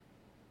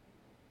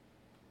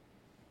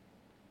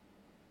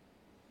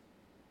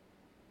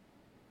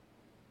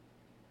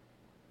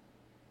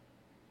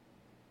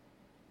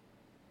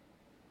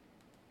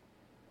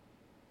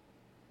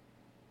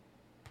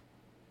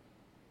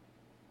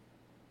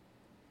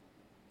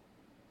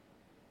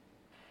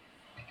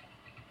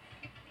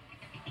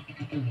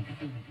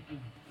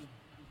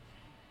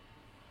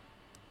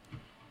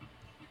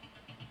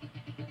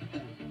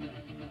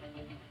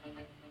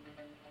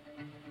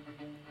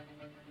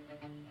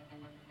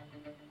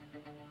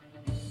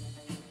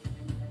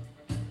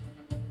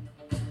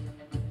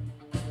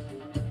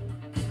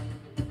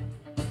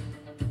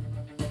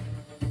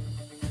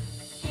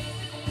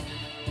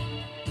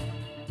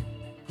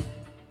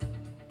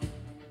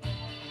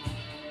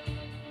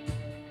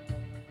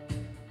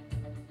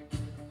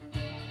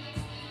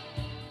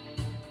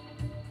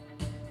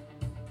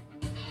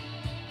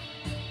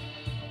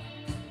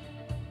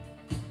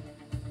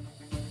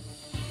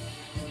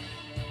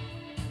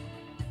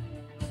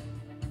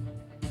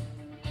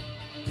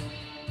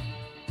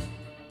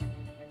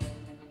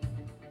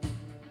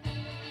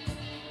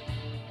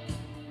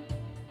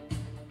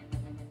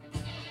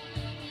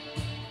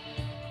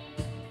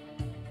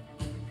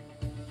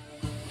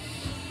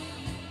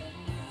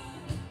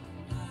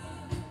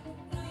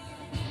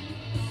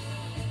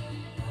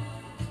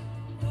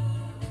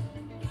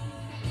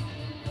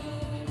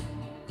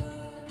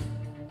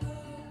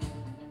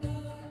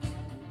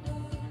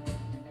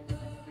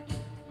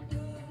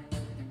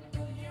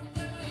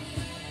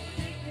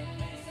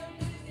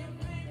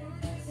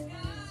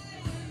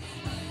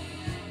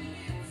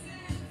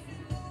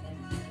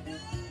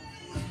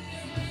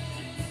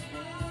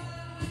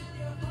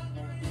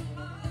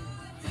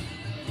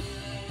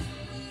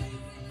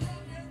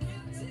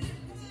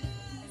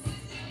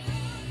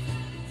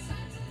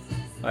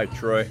Hi,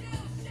 Troy.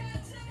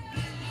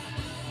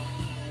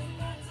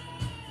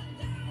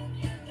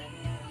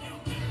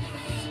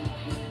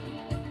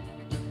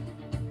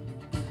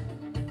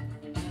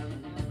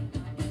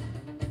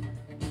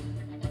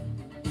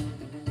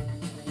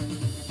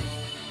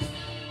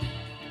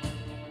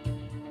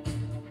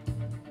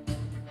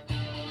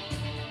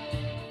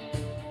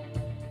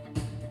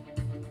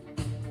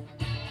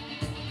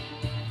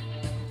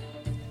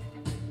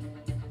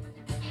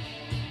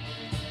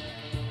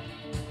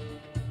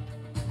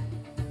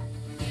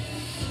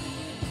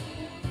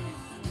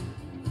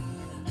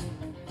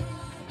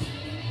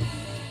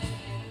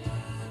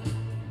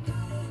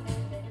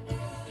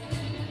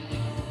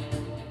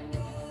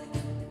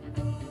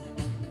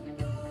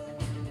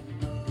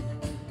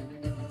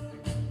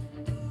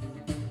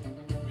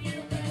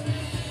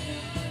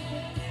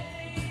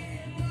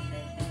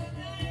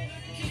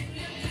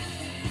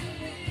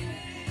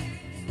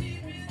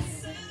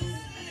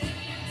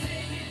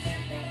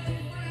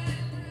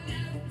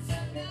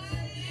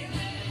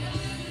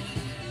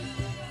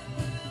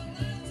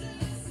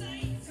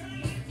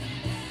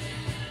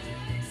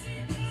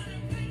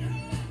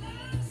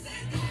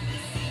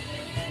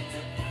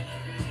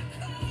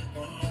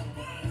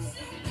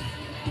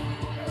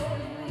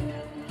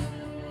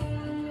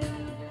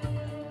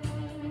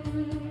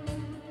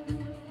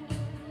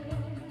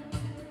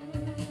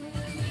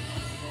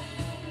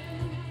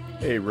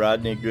 Hey,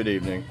 Rodney, good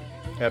evening.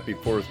 Happy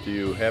 4th to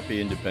you. Happy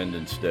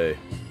Independence Day.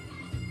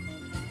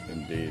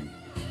 Indeed.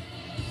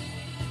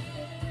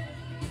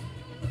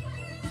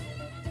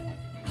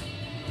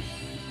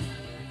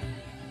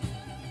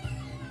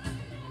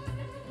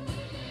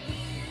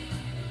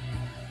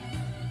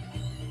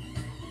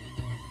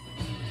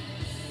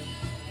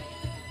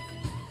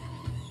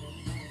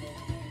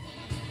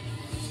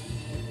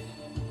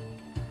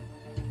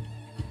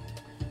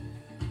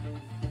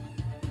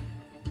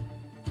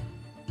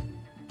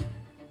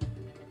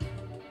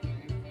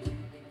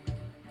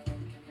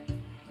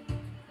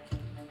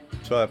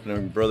 What's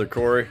happening, Brother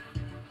Corey?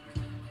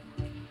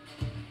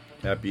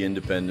 Happy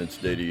Independence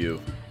Day to you.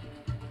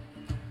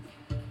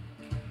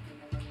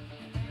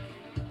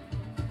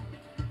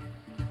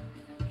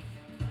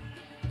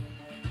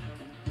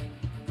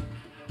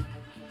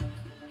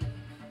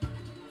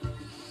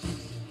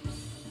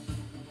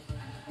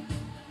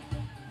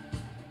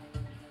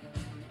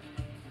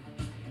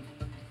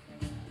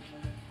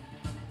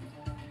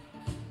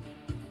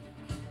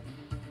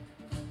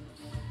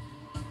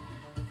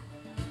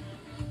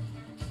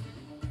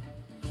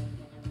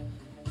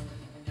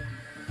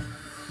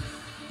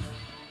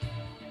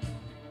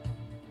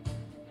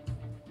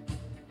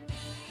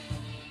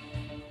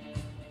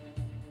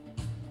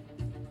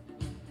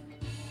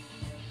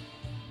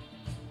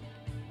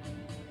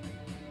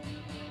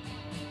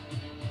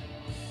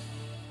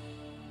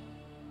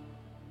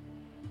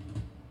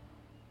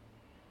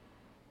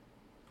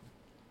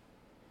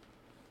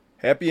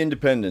 Happy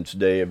Independence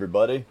Day,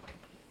 everybody.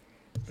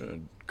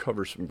 Gonna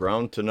cover some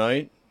ground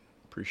tonight.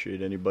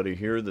 Appreciate anybody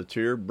here that's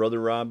here. Brother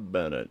Rob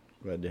Bennett,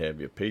 glad to have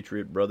you.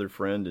 Patriot, brother,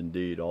 friend,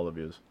 indeed, all of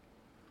you.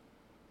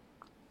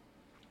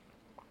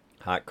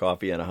 Hot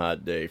coffee on a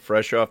hot day.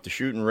 Fresh off the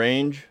shooting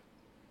range.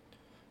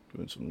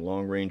 Doing some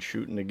long range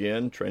shooting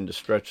again. Trying to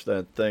stretch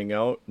that thing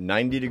out.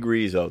 90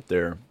 degrees out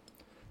there.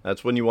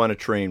 That's when you want to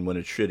train, when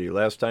it's shitty.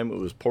 Last time it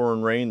was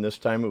pouring rain. This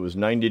time it was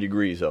 90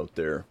 degrees out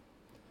there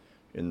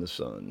in the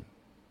sun.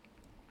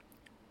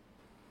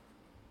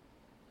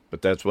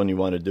 But that's when you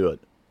want to do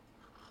it.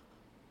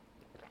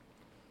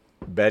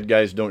 Bad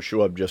guys don't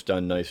show up just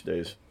on nice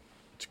days.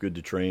 It's good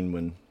to train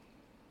when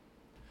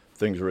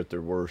things are at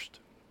their worst.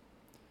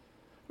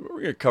 We're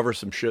going to cover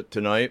some shit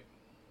tonight.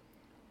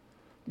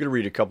 I'm going to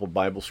read a couple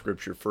Bible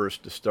scripture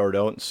first to start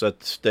out and set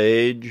the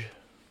stage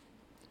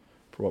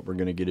for what we're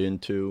going to get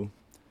into.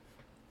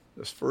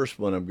 This first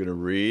one I'm going to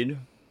read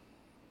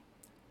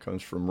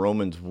comes from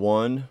Romans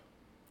 1,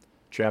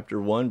 chapter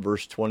 1,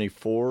 verse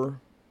 24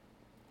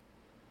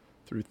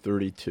 through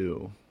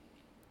 32.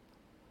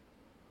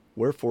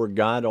 Wherefore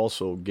God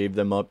also gave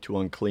them up to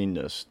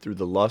uncleanness through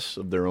the lusts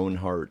of their own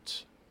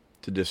hearts,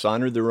 to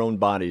dishonor their own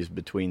bodies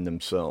between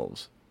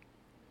themselves,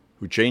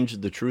 who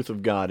changed the truth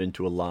of God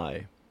into a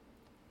lie,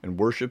 and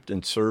worshipped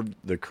and served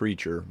the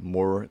creature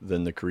more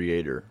than the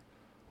Creator,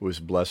 who is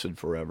blessed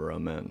forever.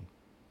 Amen.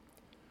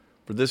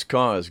 For this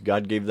cause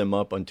God gave them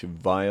up unto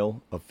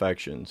vile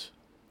affections.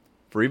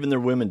 For even their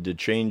women did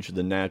change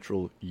the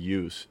natural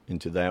use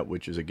into that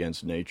which is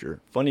against nature.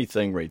 Funny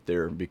thing right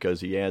there,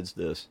 because he adds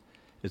this.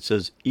 It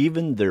says,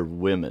 even their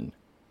women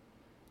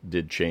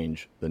did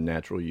change the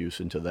natural use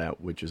into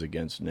that which is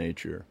against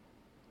nature.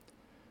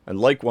 And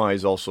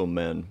likewise also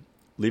men,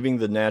 leaving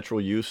the natural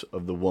use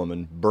of the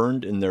woman,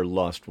 burned in their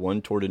lust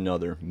one toward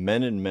another,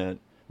 men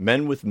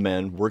with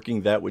men,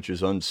 working that which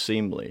is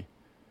unseemly,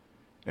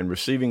 and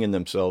receiving in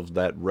themselves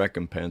that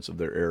recompense of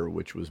their error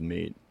which was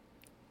meet.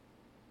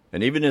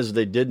 And even as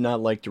they did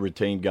not like to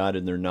retain God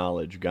in their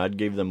knowledge, God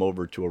gave them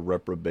over to a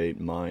reprobate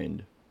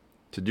mind,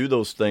 to do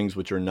those things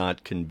which are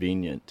not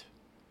convenient,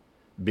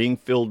 being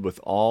filled with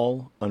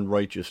all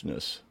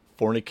unrighteousness,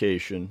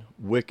 fornication,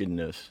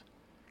 wickedness,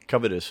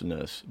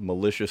 covetousness,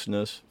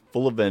 maliciousness,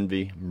 full of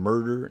envy,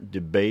 murder,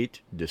 debate,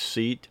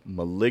 deceit,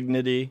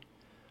 malignity,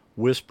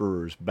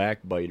 whisperers,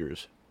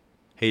 backbiters,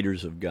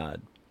 haters of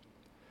God,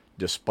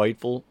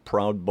 despiteful,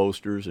 proud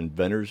boasters,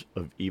 inventors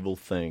of evil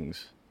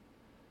things,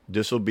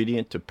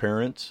 disobedient to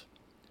parents,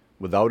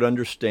 without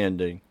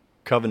understanding,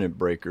 covenant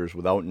breakers,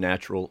 without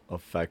natural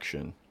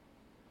affection,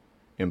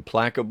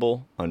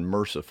 implacable,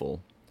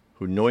 unmerciful,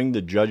 who knowing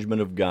the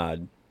judgment of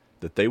God,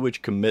 that they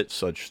which commit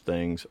such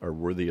things are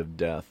worthy of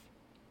death,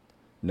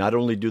 not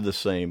only do the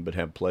same, but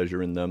have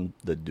pleasure in them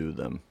that do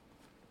them.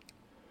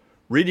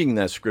 Reading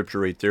that scripture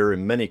right there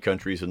in many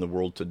countries in the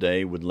world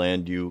today would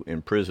land you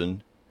in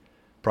prison,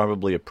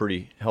 probably a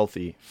pretty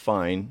healthy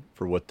fine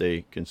for what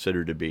they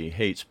consider to be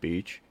hate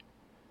speech,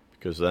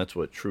 because that's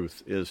what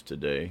truth is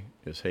today,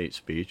 is hate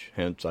speech.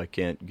 Hence, I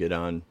can't get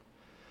on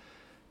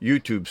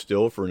YouTube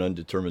still for an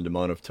undetermined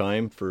amount of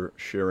time for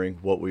sharing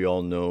what we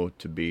all know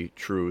to be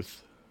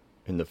truth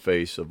in the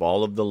face of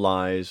all of the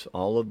lies,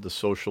 all of the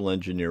social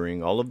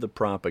engineering, all of the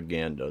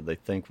propaganda. They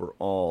think we're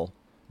all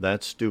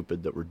that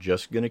stupid that we're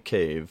just going to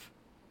cave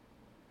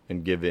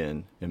and give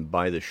in and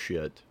buy the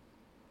shit.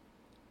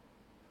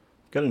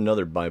 I've got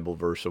another Bible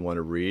verse I want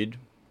to read.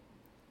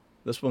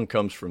 This one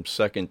comes from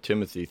 2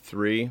 Timothy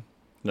 3.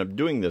 And I'm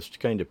doing this to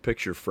kind of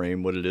picture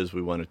frame what it is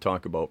we want to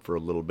talk about for a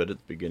little bit at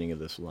the beginning of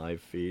this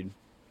live feed.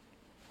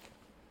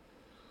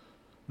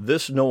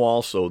 This know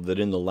also that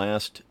in the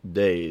last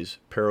days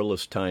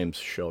perilous times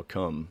shall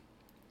come.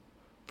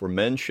 For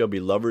men shall be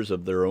lovers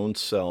of their own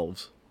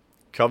selves,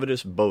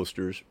 covetous,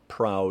 boasters,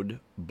 proud,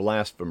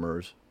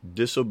 blasphemers,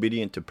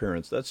 disobedient to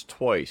parents. That's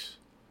twice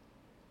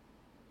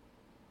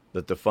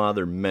that the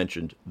Father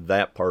mentioned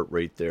that part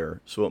right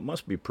there. So it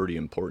must be pretty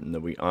important that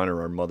we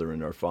honor our mother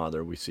and our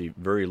father. We see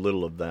very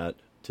little of that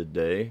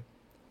today.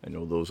 I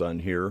know those on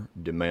here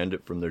demand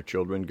it from their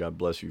children. God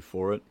bless you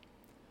for it.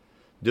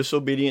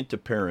 Disobedient to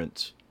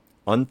parents,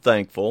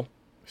 unthankful,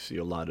 we see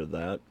a lot of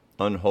that,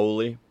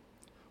 unholy,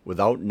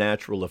 without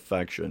natural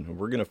affection. And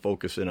we're going to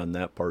focus in on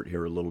that part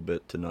here a little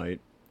bit tonight.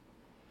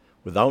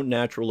 Without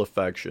natural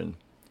affection,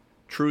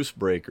 truce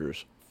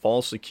breakers,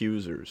 false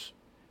accusers,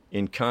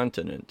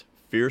 incontinent,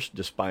 fierce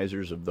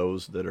despisers of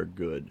those that are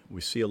good. We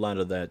see a lot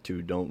of that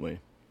too, don't we?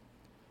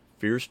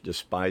 Fierce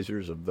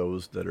despisers of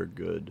those that are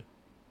good.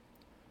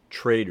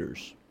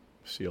 Traitors.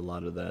 We see a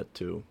lot of that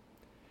too.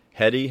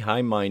 Heady,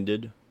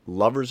 high-minded,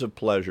 lovers of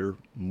pleasure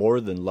more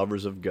than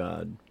lovers of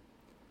God,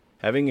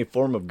 having a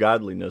form of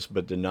godliness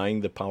but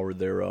denying the power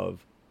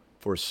thereof.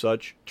 For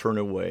such turn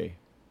away.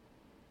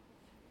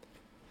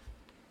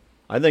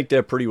 I think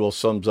that pretty well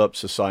sums up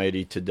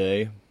society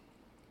today. I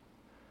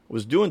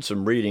was doing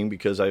some reading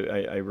because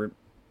I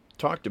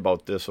talked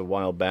about this a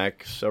while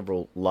back,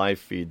 several live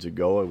feeds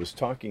ago. I was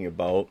talking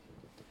about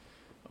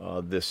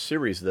this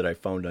series that I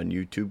found on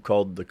YouTube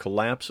called The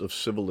Collapse of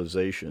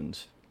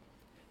Civilizations.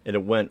 And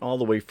it went all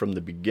the way from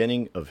the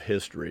beginning of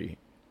history,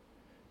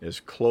 as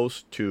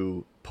close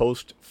to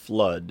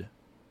post-flood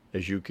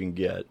as you can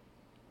get.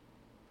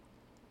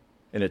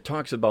 And it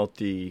talks about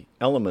the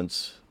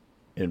elements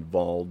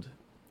involved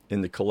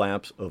in the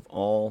collapse of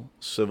all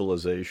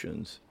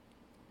civilizations.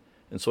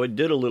 And so I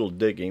did a little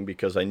digging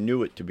because I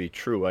knew it to be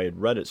true. I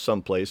had read it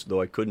someplace,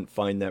 though I couldn't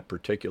find that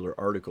particular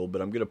article,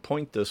 but I'm going to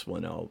point this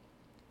one out.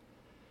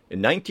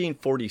 In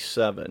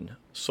 1947,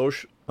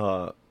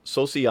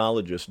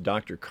 sociologist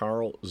Dr.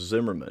 Carl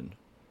Zimmerman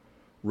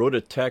wrote a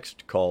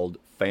text called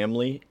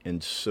Family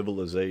and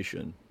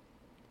Civilization.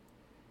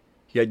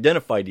 He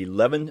identified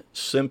 11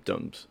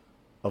 symptoms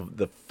of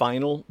the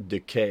final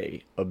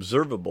decay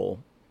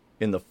observable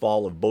in the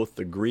fall of both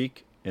the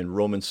Greek and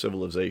Roman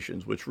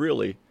civilizations, which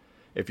really,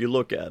 if you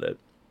look at it,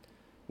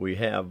 we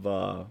have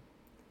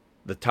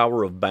the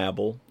Tower of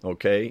Babel,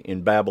 okay,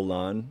 in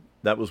Babylon.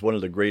 That was one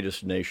of the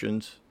greatest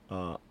nations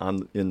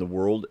in the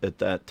world at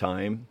that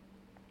time.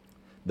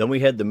 Then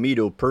we had the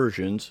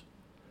Medo-Persians,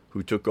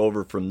 who took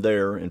over from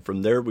there, and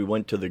from there we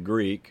went to the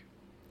Greek,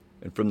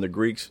 and from the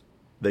Greeks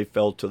they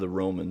fell to the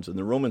Romans. And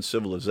the Roman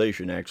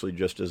civilization, actually,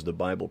 just as the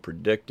Bible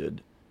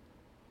predicted,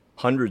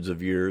 hundreds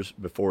of years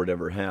before it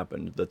ever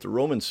happened, that the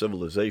Roman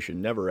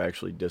civilization never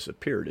actually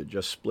disappeared. It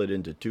just split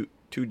into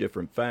two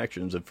different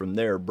factions, and from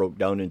there broke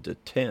down into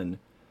 10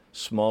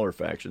 smaller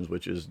factions,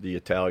 which is the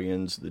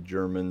Italians, the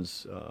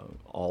Germans,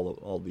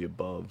 all the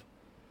above.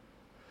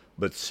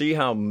 But see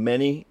how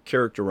many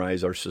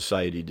characterize our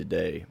society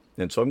today.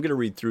 And so I'm going to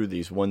read through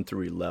these 1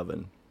 through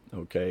 11,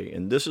 okay?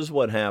 And this is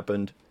what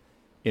happened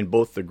in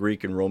both the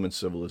Greek and Roman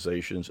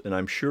civilizations, and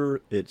I'm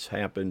sure it's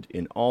happened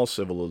in all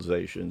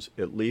civilizations,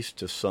 at least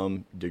to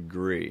some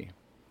degree.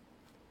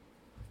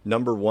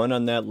 Number 1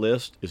 on that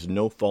list is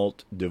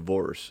no-fault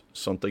divorce,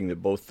 something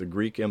that both the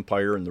Greek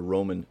Empire and the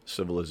Roman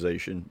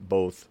civilization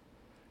both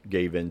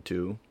gave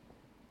into.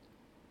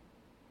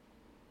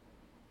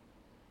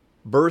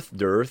 Birth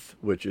dearth,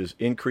 which is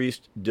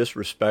increased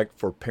disrespect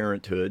for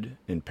parenthood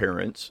and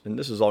parents. And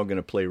this is all going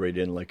to play right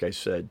in, like I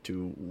said,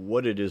 to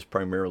what it is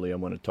primarily I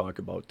want to talk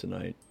about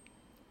tonight.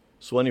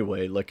 So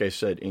anyway, like I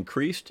said,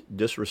 increased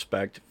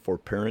disrespect for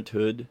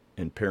parenthood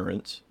and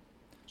parents.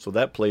 So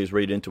that plays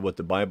right into what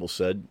the Bible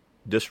said,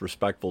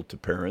 disrespectful to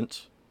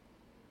parents.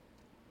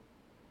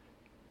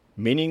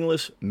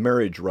 Meaningless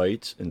marriage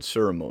rites and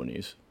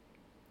ceremonies.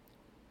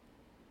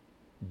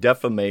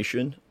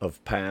 Defamation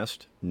of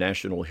past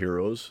national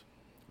heroes.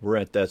 We're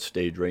at that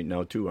stage right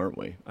now too, aren't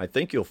we? I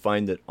think you'll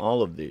find that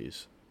all of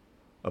these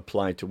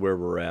apply to where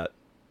we're at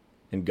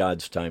in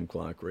God's time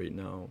clock right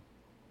now.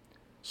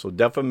 So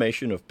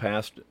defamation of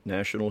past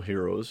national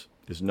heroes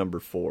is number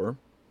 4.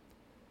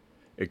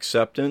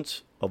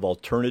 Acceptance of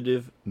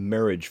alternative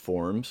marriage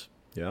forms.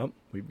 Yeah,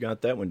 we've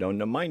got that one down.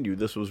 Now, mind you,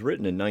 this was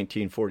written in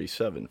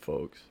 1947,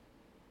 folks.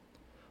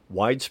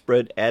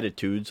 Widespread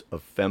attitudes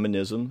of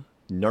feminism,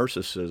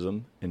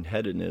 narcissism, and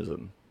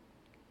hedonism.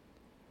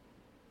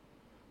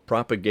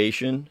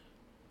 Propagation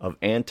of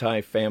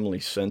anti-family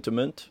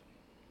sentiment.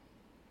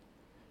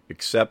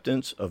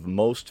 Acceptance of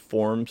most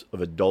forms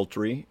of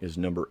adultery is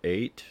number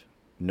 8.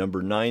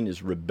 Number 9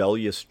 is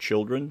rebellious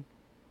children.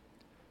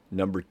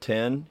 Number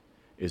 10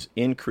 is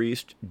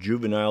increased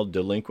juvenile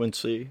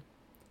delinquency.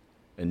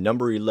 And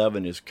number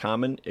 11 is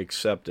common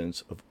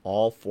acceptance of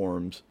all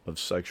forms of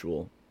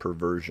sexual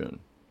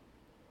perversion.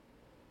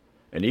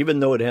 And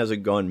even though it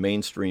hasn't gone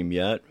mainstream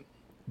yet,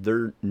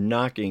 they're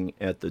knocking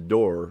at the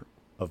door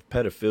of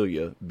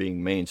pedophilia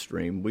being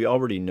mainstream. We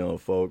already know,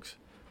 folks,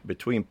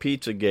 between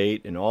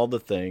Pizzagate and all the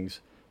things,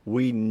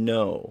 we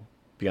know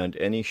beyond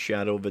any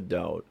shadow of a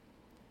doubt,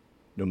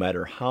 no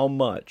matter how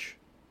much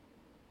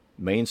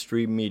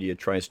mainstream media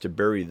tries to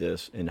bury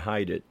this and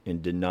hide it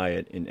and deny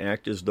it and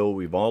act as though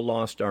we've all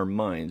lost our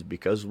minds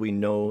because we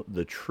know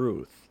the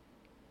truth.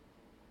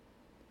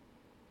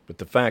 But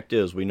the fact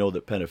is, we know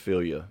that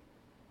pedophilia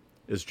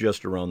is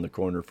just around the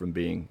corner from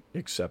being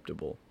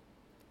acceptable.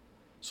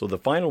 So the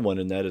final one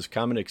in that is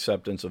common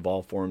acceptance of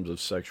all forms of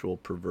sexual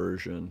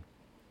perversion.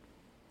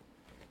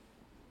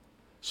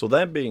 So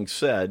that being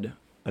said,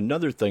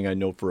 another thing I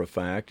know for a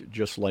fact,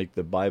 just like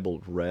the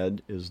Bible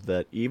read, is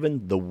that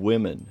even the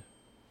women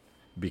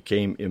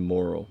became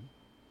immoral.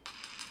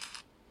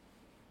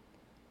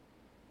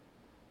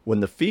 When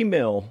the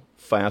female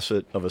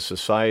facet of a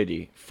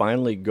society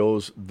finally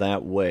goes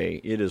that way,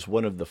 it is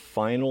one of the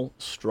final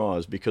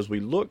straws, because we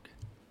look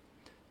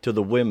to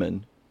the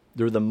women.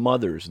 They're the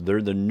mothers,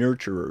 they're the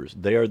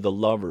nurturers, they are the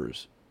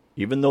lovers.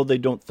 Even though they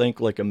don't think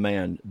like a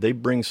man, they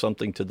bring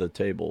something to the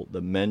table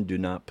the men do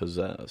not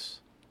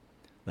possess.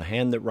 The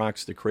hand that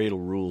rocks the cradle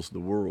rules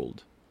the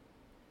world,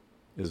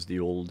 is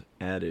the old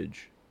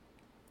adage.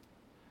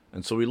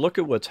 And so we look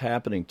at what's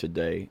happening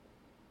today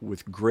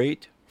with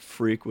great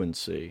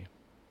frequency.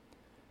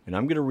 And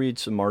I'm going to read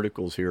some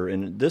articles here,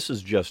 and this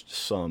is just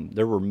some.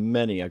 There were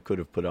many I could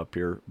have put up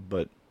here,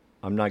 but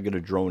I'm not going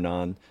to drone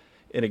on.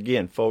 And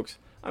again, folks,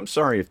 I'm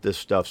sorry if this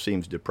stuff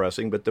seems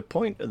depressing, but the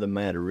point of the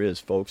matter is,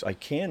 folks, I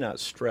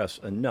cannot stress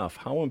enough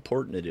how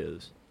important it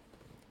is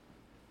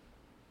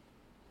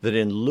that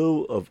in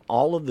lieu of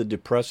all of the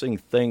depressing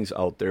things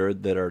out there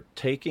that are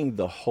taking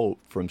the hope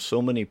from so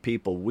many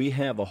people, we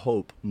have a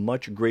hope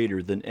much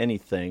greater than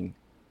anything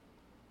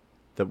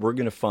that we're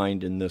going to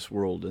find in this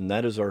world, and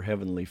that is our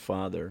Heavenly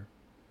Father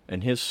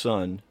and His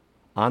Son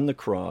on the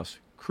cross,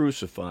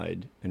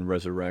 crucified and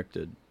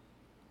resurrected.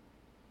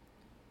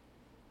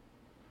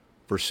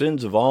 For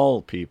sins of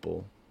all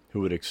people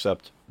who would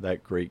accept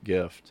that great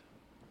gift.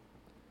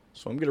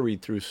 So I'm going to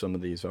read through some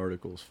of these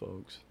articles,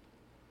 folks.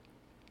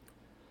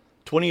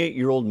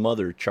 28-year-old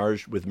mother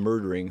charged with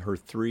murdering her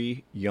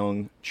 3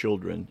 young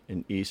children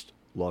in East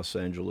Los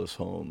Angeles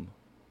home.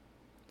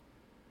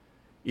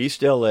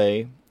 East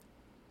LA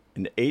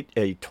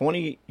A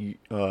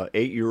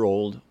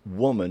 28-year-old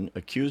woman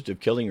accused of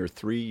killing her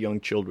three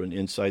young children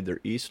inside their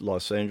East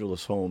Los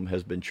Angeles home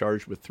has been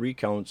charged with 3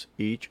 counts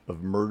each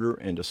of murder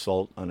and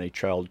assault on a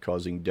child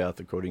causing death,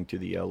 according to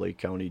the LA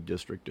County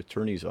District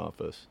Attorney's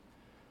Office.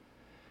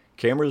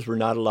 Cameras were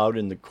not allowed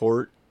in the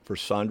court for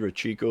Sandra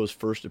Chico's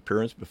first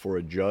appearance before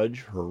a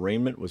judge. Her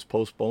arraignment was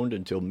postponed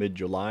until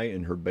mid-July,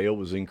 and her bail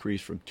was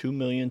increased from $2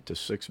 million to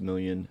 $6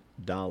 million.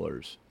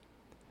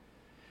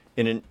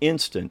 In an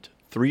instant,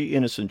 3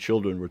 innocent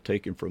children were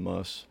taken from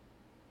us,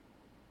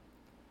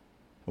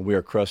 and we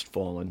are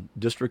crestfallen.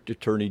 District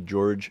Attorney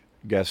George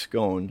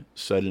Gascon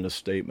said in a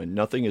statement,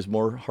 "Nothing is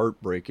more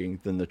heartbreaking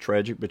than the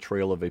tragic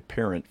betrayal of a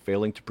parent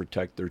failing to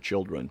protect their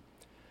children."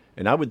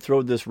 And I would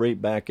throw this right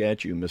back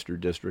at you, Mr.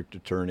 District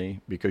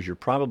Attorney, because you're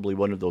probably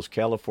one of those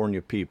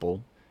California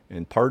people,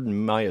 and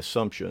pardon my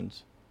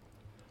assumptions,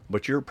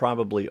 but you're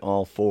probably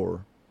all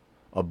for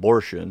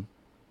abortion,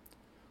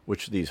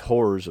 which these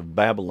whores of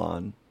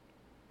Babylon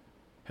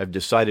have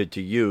decided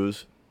to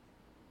use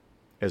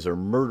as a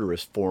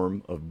murderous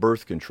form of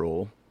birth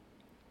control.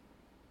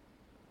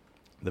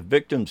 The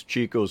victims,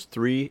 Chico's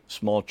 3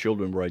 small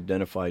children, were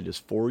identified as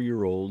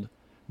 4-year-old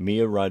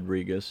Mia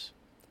Rodriguez,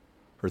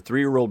 her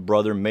 3-year-old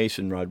brother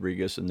Mason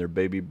Rodriguez, and their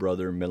baby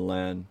brother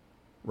Milan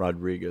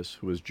Rodriguez,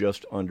 who was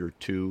just under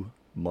 2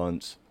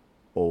 months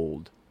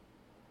old.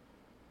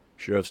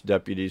 Sheriff's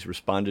deputies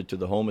responded to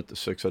the home at the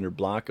 600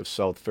 block of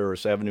South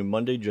Ferris Avenue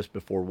Monday just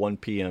before 1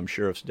 p.m.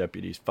 Sheriff's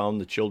deputies found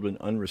the children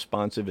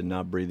unresponsive and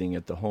not breathing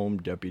at the home.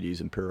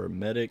 Deputies and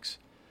paramedics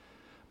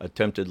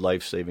attempted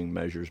life-saving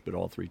measures, but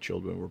all 3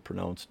 children were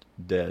pronounced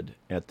dead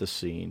at the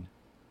scene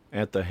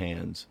at the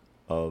hands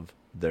of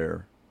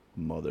their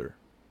mother.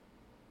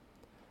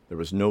 There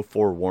was no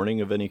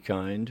forewarning of any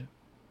kind.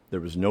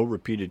 There was no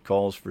repeated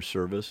calls for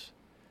service.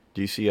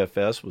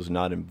 DCFS was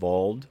not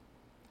involved.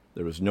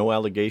 There was no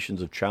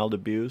allegations of child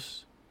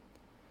abuse.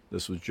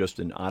 This was just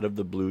an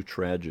out-of-the-blue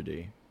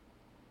tragedy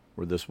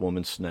where this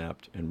woman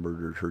snapped and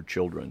murdered her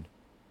children.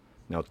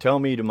 Now tell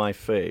me to my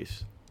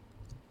face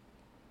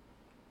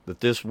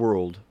that this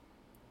world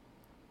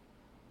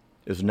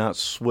is not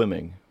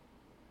swimming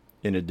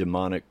in a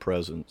demonic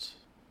presence.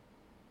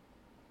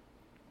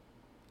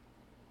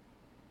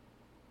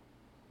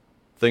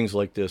 Things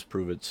like this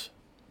prove its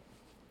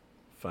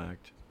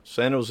fact.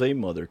 San Jose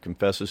mother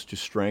confesses to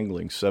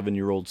strangling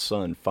 7-year-old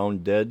son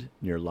found dead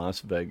near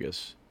Las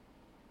Vegas.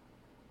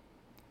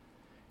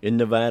 In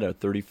Nevada,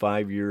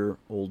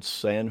 35-year-old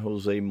San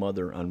Jose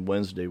mother on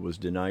Wednesday was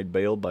denied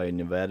bail by a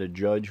Nevada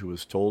judge who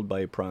was told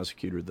by a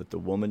prosecutor that the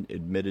woman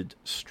admitted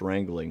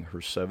strangling her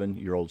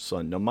 7-year-old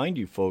son. Now, mind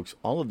you, folks,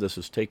 all of this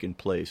has taken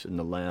place in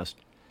the last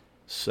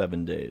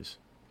 7 days.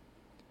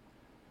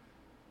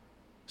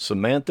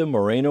 Samantha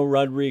Moreno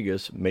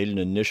Rodriguez made an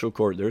initial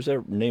court. There's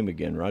that name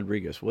again,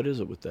 Rodriguez. What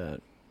is it with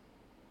that?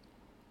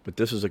 But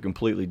this is a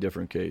completely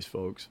different case,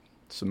 folks.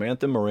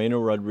 Samantha Moreno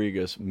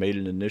Rodriguez made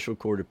an initial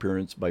court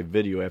appearance by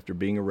video after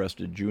being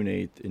arrested June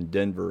 8th in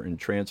Denver and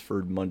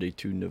transferred Monday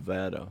to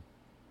Nevada.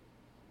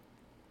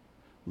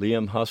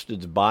 Liam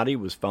Husted's body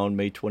was found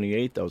May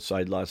 28th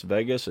outside Las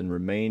Vegas and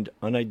remained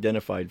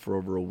unidentified for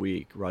over a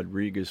week.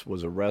 Rodriguez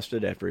was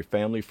arrested after a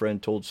family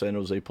friend told San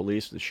Jose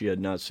police that she had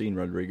not seen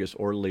Rodriguez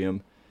or Liam,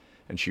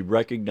 and she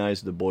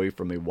recognized the boy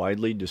from a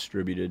widely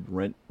distributed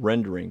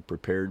rendering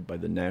prepared by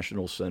the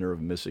National Center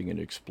of Missing and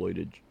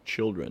Exploited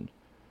Children.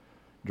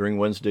 During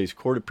Wednesday's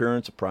court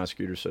appearance, a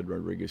prosecutor said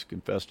Rodriguez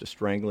confessed to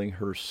strangling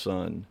her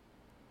son.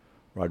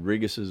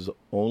 Rodriguez's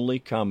only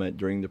comment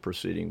during the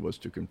proceeding was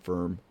to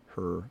confirm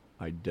her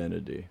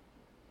identity.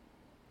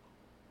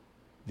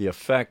 The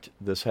effect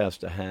this has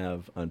to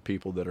have on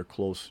people that are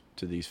close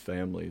to these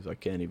families, I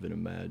can't even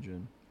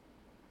imagine.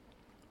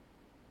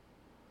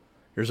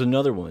 Here's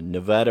another one,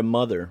 Nevada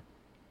mother.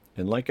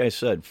 And like I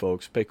said,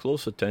 folks, pay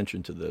close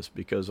attention to this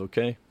because,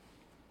 okay,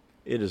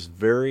 it is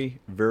very,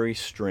 very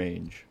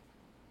strange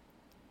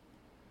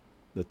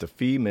that the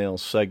female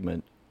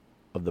segment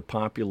of the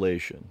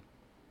population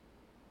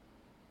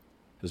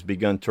has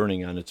begun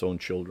turning on its own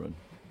children.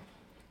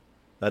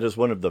 That is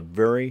one of the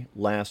very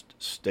last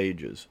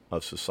stages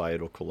of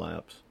societal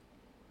collapse.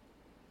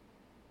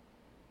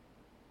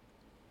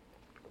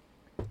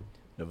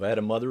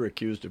 Nevada mother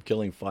accused of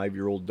killing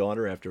 5-year-old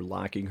daughter after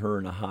locking her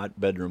in a hot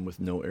bedroom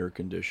with no air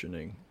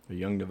conditioning. A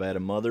young Nevada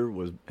mother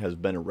has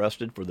been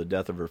arrested for the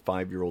death of her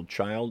 5-year-old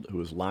child, who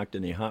was locked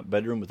in a hot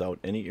bedroom without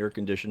any air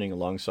conditioning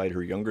alongside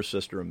her younger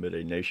sister amid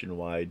a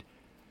nationwide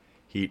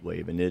heat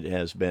wave, and it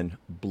has been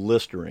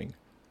blistering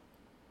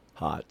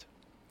hot.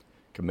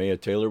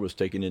 Kamea Taylor was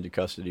taken into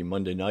custody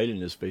Monday night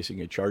and is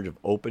facing a charge of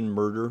open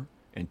murder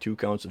and 2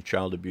 counts of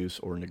child abuse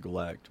or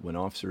neglect. When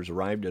officers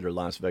arrived at her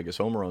Las Vegas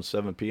home around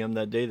 7 p.m.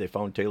 that day, they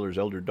found Taylor's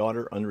elder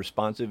daughter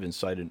unresponsive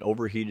inside an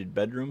overheated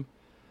bedroom.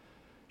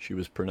 She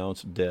was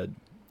pronounced dead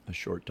a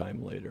short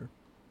time later.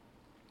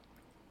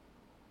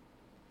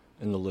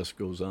 And the list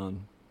goes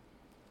on.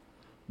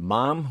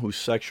 Mom who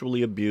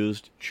sexually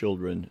abused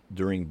children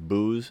during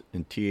booze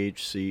and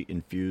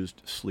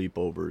THC-infused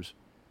sleepovers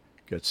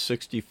got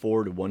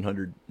 64 to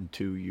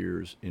 102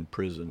 years in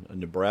prison. A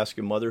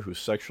Nebraska mother who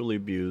sexually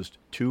abused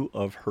two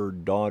of her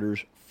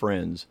daughter's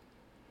friends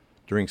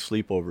during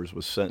sleepovers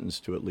was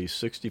sentenced to at least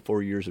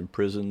 64 years in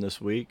prison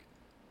this week.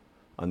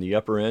 On the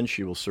upper end,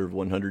 she will serve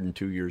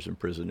 102 years in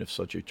prison if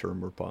such a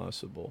term were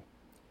possible.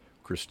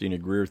 Christina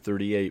Greer,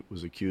 38,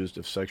 was accused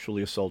of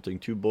sexually assaulting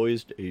two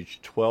boys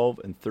aged 12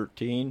 and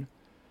 13.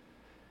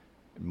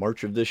 In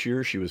March of this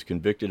year, she was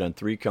convicted on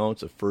 3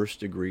 counts of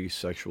first-degree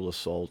sexual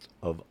assault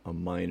of a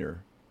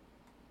minor.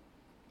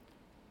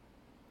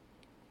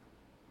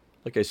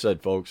 Like I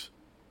said, folks,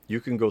 you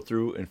can go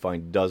through and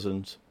find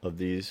dozens of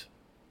these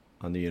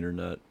on the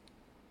internet.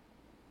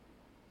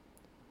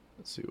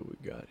 Let's see what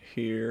we got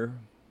here.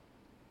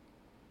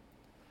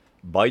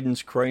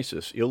 Biden's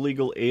crisis.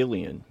 Illegal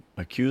alien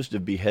accused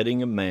of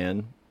beheading a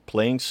man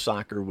playing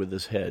soccer with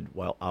his head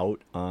while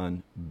out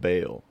on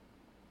bail.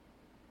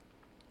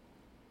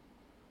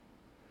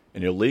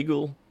 An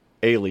illegal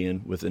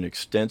alien with an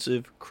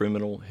extensive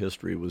criminal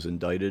history was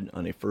indicted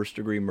on a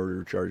first-degree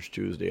murder charge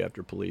Tuesday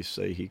after police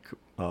say he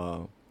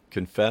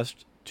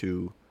confessed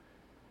to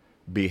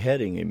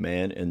beheading a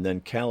man and then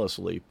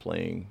callously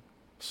playing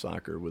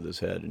soccer with his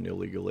head. An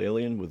illegal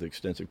alien with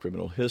extensive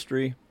criminal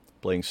history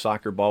playing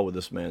soccer ball with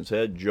this man's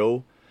head.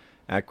 Joe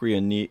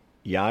Acrianiaga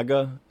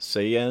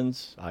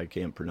Sayens, I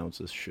can't pronounce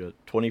this shit,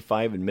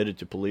 25, admitted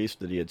to police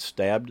that he had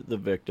stabbed the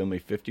victim, a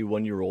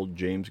 51-year-old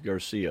James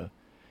Garcia,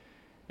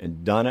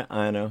 in Donna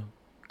Ana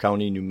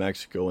County, New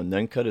Mexico, and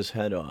then cut his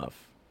head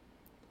off.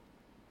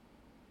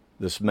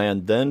 This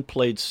man then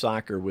played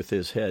soccer with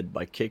his head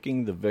by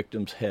kicking the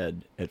victim's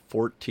head at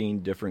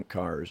 14 different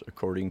cars,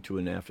 according to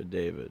an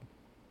affidavit.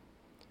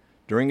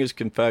 During his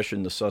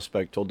confession, the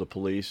suspect told the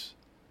police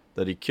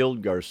that he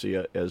killed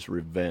Garcia as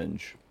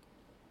revenge.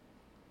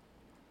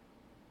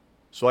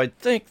 So I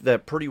think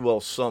that pretty well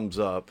sums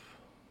up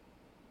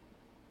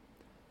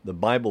the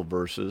Bible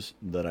verses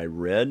that I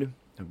read.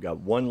 I've got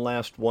one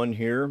last one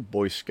here.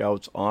 Boy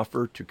Scouts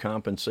offer to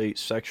compensate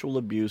sexual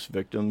abuse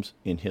victims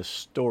in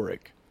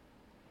historic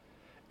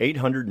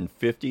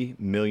 $850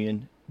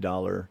 million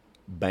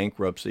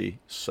bankruptcy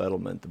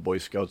settlement. The Boy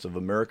Scouts of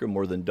America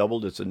more than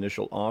doubled its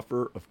initial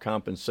offer of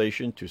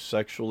compensation to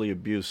sexually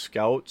abused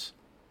scouts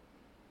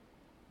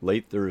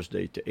late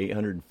Thursday to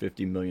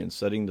 $850 million,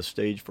 setting the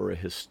stage for a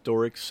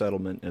historic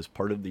settlement as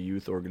part of the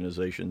youth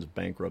organization's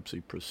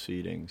bankruptcy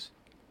proceedings.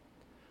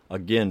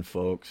 Again,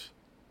 folks,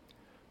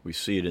 we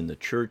see it in the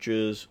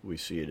churches, we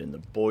see it in the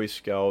Boy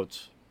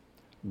Scouts.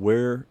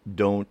 Where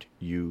don't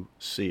you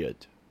see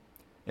it?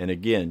 And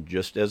again,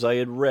 just as I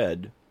had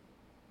read,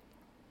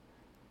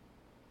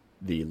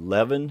 the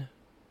 11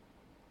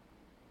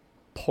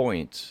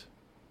 points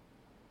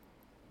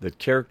that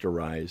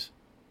characterize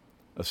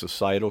a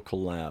societal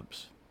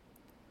collapse,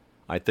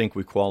 I think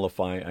we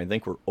qualify, I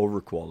think we're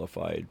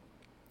overqualified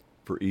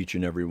for each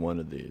and every one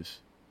of these.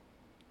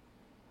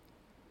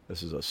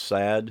 This is a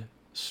sad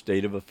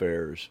state of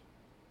affairs.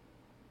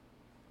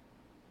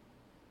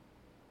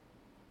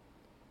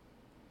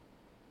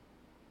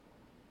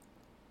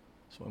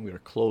 So I'm going to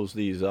close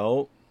these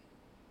out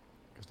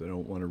because I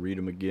don't want to read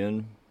them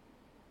again.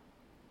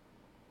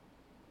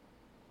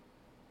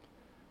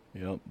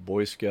 Yep,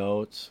 Boy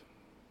Scouts.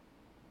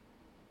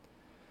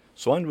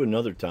 So on to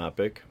another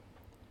topic.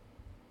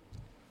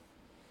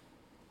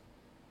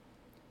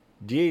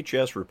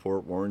 DHS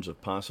report warns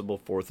of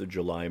possible 4th of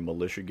July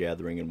militia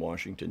gathering in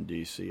Washington,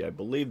 D.C. I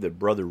believe that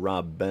Brother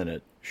Rob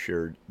Bennett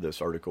shared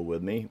this article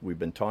with me. We've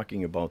been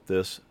talking about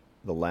this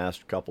the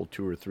last couple,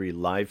 2 or 3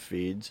 live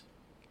feeds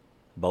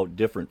about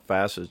different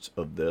facets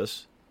of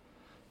this.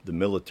 The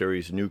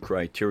military's new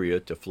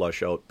criteria to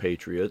flush out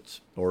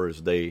patriots, or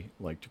as they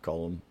like to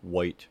call them,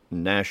 white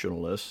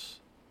nationalists.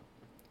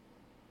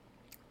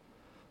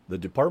 The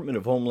Department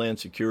of Homeland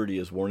Security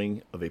is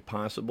warning of a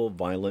possible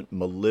violent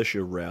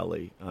militia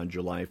rally on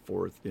July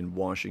 4th in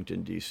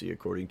Washington, D.C.,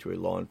 according to a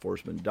law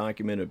enforcement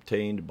document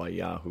obtained by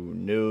Yahoo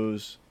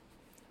News.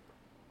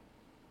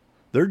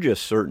 They're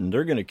just certain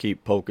they're going to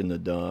keep poking the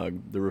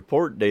dog. The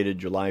report, dated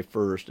July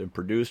 1st and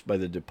produced by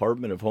the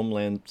Department of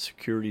Homeland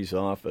Security's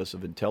Office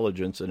of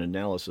Intelligence and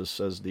Analysis,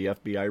 says the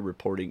FBI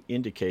reporting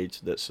indicates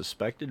that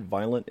suspected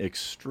violent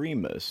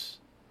extremists,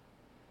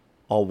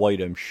 all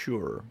white I'm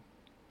sure,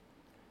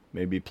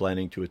 may be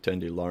planning to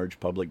attend a large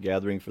public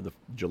gathering for the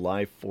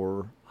July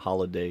 4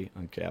 holiday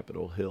on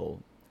Capitol Hill.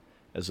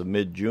 As of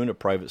mid-June, a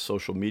private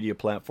social media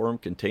platform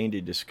contained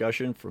a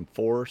discussion from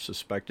 4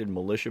 suspected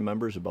militia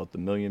members about the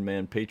Million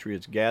Man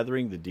Patriots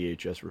gathering, the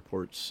DHS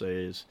report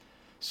says,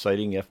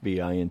 citing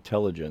FBI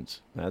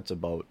intelligence. That's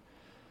about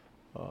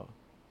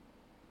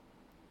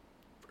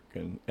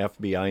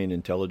FBI and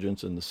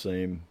intelligence in the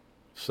same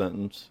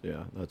sentence.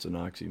 Yeah, that's an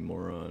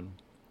oxymoron.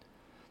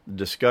 The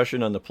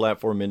discussion on the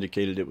platform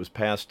indicated it was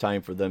past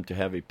time for them to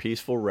have a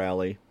peaceful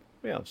rally.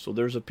 Yeah, so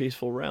there's a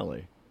peaceful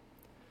rally.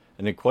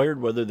 And inquired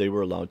whether they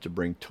were allowed to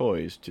bring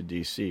toys to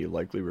D.C.,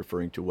 likely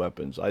referring to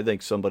weapons. I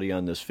think somebody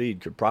on this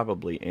feed could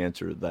probably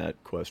answer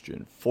that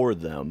question for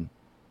them.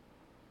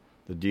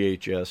 The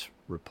DHS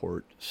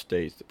report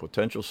states the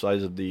potential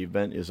size of the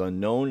event is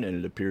unknown, and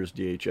it appears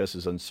DHS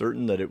is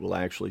uncertain that it will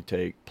actually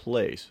take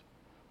place.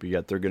 But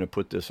yet they're going to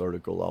put this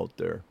article out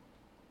there.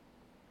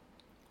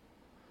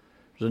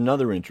 There's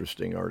another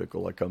interesting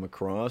article I come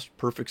across.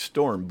 Perfect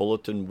Storm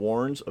Bulletin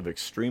warns of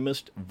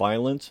extremist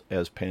violence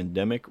as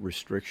pandemic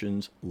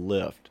restrictions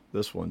lift.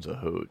 This one's a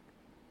hoot.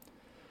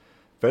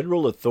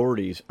 Federal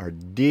authorities are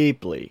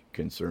deeply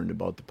concerned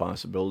about the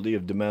possibility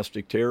of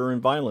domestic terror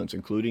and violence,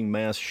 including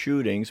mass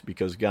shootings,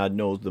 because God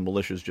knows the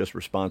militia is just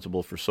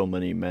responsible for so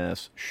many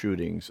mass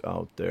shootings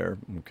out there,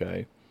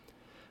 okay?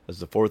 As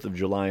the 4th of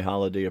July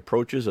holiday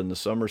approaches and the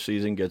summer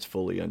season gets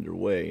fully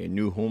underway, a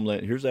new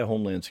Homeland... Here's that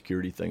Homeland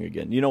Security thing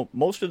again. You know,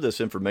 most of this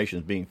information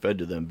is being fed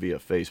to them via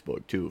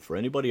Facebook, too. For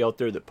anybody out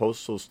there that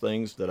posts those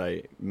things that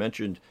I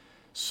mentioned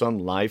some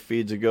live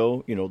feeds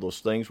ago, you know, those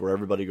things where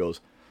everybody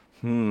goes,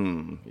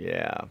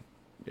 yeah.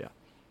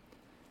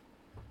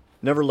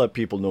 Never let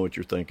people know what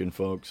you're thinking,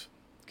 folks.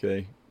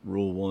 Okay?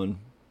 Rule 1.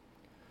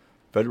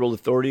 Federal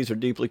authorities are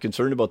deeply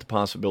concerned about the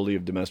possibility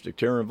of domestic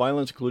terror and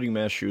violence, including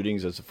mass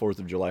shootings, as the 4th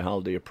of July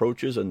holiday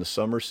approaches and the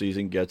summer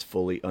season gets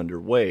fully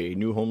underway. A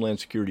new Homeland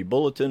Security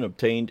bulletin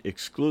obtained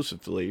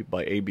exclusively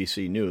by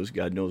ABC News,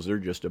 God knows they're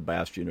just a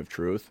bastion of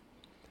truth,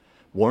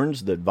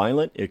 warns that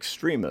violent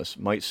extremists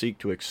might seek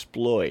to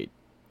exploit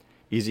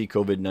easy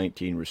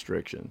COVID-19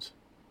 restrictions,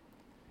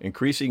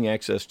 increasing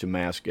access to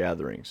mass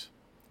gatherings,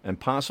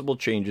 and possible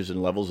changes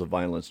in levels of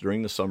violence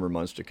during the summer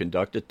months to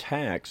conduct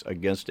attacks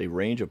against a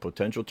range of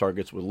potential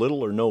targets with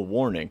little or no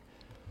warning.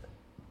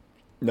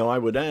 Now, I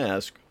would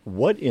ask,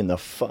 what in the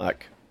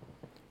fuck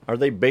are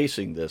they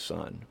basing this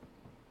on?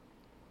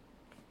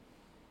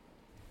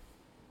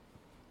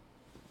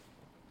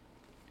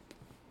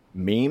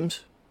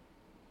 Memes?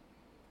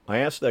 I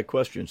ask that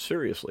question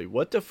seriously.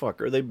 What the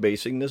fuck are they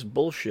basing this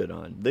bullshit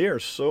on? They are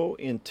so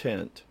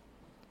intent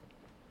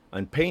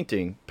on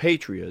painting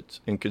patriots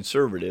and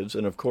conservatives,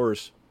 and of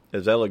course,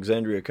 as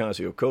Alexandria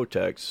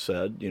Ocasio-Cortez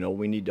said, you know,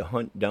 we need to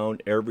hunt down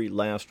every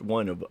last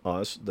one of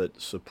us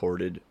that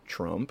supported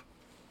Trump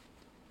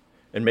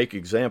and make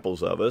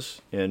examples of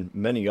us, and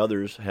many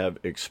others have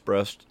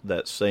expressed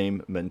that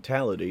same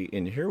mentality.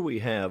 And here we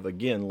have,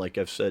 again, like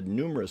I've said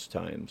numerous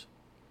times,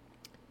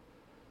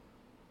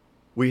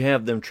 we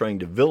have them trying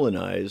to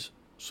villainize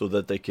so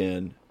that they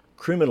can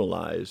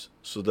criminalize,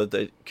 so that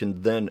they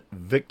can then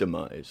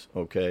victimize,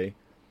 okay?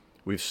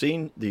 We've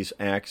seen these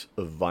acts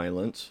of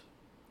violence,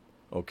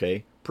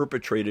 okay,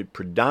 perpetrated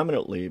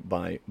predominantly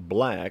by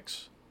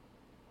blacks,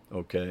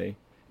 okay,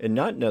 and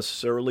not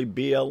necessarily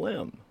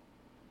BLM.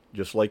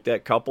 Just like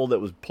that couple that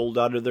was pulled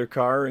out of their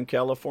car in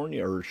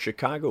California, or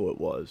Chicago it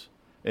was,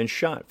 and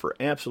shot for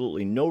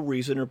absolutely no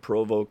reason or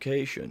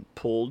provocation,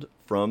 pulled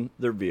from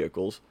their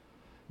vehicles,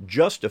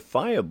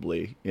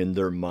 justifiably in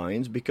their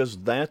minds, because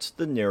that's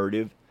the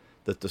narrative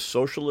that the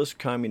socialist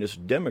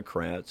communist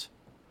Democrats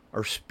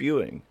are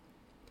spewing,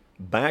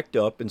 backed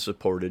up and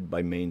supported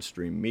by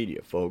mainstream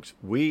media. Folks,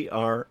 we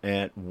are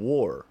at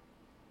war.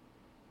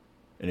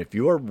 And if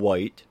you are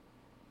white,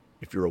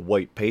 if you're a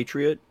white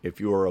patriot,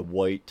 if you are a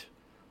white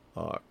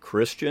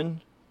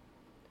Christian,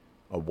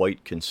 a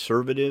white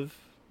conservative,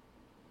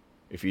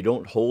 if you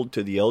don't hold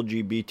to the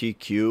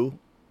LGBTQ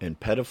and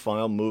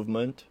pedophile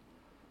movement,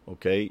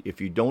 okay, if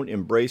you don't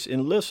embrace,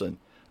 and listen,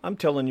 I'm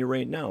telling you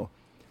right now,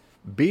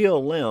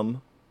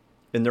 BLM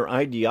in their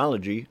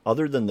ideology,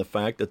 other than the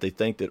fact that they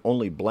think that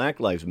only black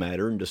lives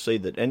matter, and to say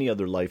that any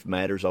other life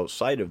matters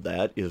outside of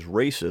that is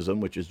racism,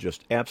 which is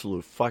just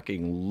absolute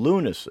fucking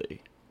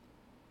lunacy.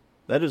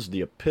 That is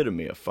the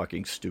epitome of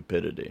fucking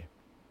stupidity.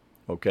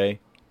 Okay?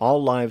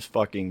 All lives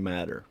fucking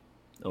matter.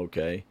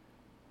 Okay?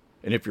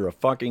 And if you're a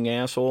fucking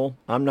asshole,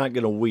 I'm not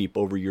going to weep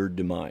over your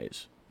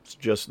demise. It's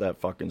just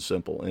that fucking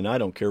simple. And I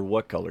don't care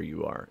what color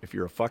you are. If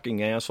you're a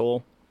fucking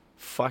asshole,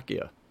 fuck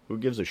you. Who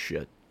gives a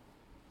shit?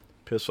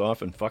 Piss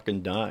off and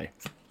fucking die.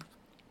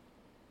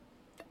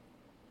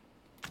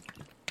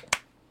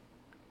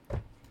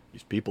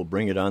 These people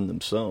bring it on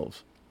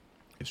themselves.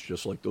 It's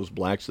just like those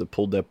blacks that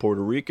pulled that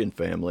Puerto Rican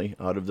family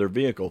out of their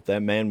vehicle. If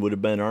that man would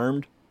have been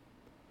armed,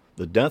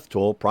 the death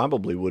toll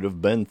probably would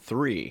have been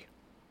 3.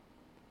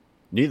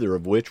 Neither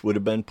of which would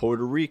have been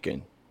Puerto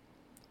Rican.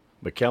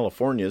 But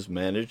California's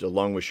managed,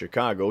 along with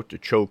Chicago, to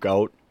choke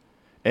out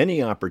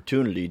any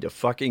opportunity to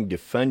fucking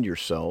defend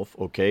yourself,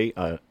 okay?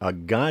 A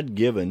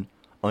God-given,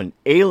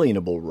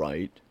 unalienable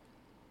right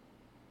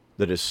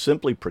that is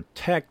simply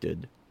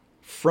protected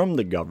from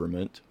the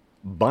government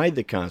by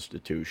the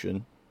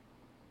Constitution.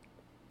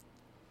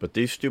 But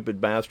these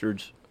stupid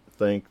bastards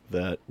think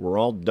that we're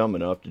all dumb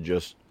enough to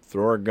just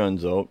throw our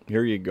guns out.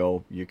 Here you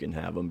go. You can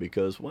have them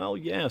because, well,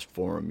 you asked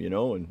for them, you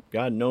know, and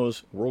God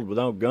knows a world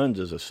without guns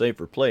is a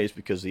safer place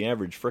because the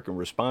average frickin'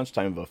 response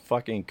time of a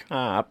fucking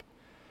cop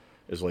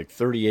is like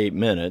 38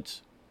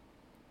 minutes.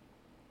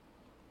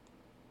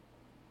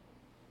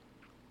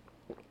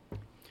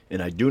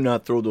 And I do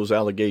not throw those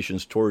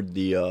allegations toward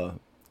the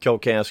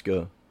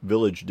Kalkaska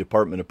Village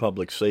Department of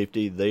Public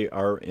Safety. They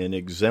are an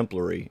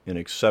exemplary and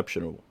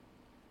exceptional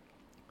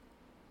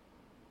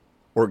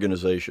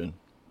organization.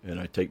 And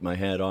I take my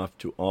hat off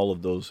to all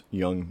of those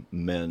young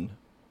men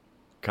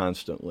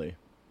constantly.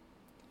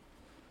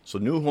 So,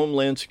 new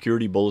Homeland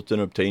Security bulletin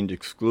obtained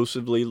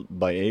exclusively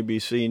by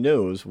ABC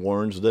News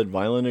warns that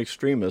violent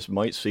extremists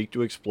might seek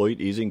to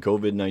exploit easing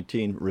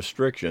COVID-19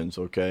 restrictions,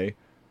 okay,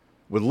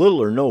 with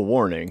little or no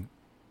warning,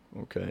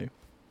 okay.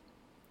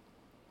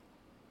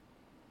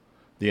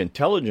 The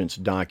intelligence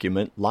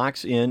document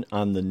locks in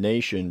on the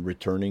nation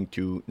returning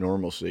to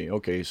normalcy.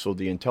 Okay, so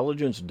the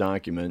intelligence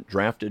document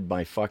drafted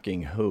by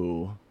fucking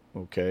who?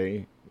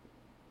 Okay,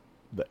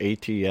 the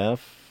ATF,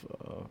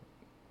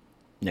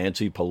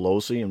 Nancy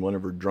Pelosi and one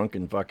of her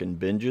drunken fucking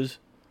binges.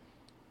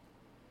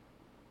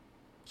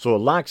 So it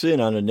locks in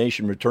on a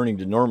nation returning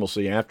to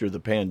normalcy after the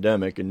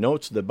pandemic and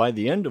notes that by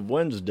the end of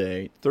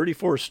Wednesday,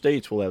 34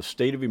 states will have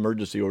state of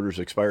emergency orders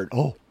expired.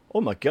 Oh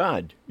my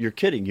God, you're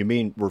kidding. You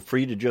mean we're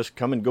free to just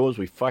come and go as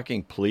we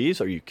fucking please?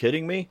 Are you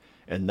kidding me?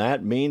 And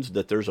that means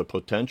that there's a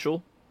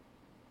potential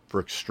for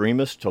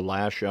extremists to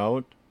lash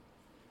out?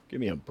 Give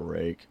me a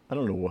break. I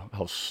don't know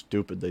how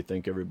stupid they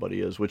think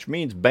everybody is, which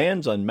means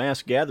bans on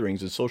mass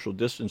gatherings and social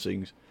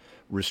distancing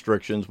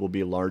restrictions will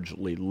be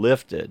largely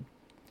lifted.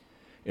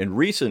 In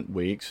recent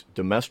weeks,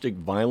 domestic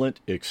violent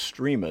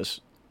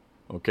extremists,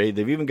 okay,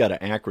 they've even got an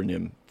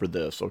acronym for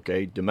this,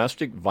 okay,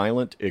 domestic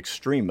violent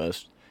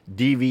extremists,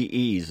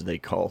 DVEs they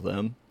call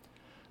them,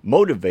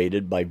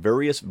 motivated by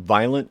various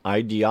violent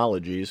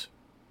ideologies.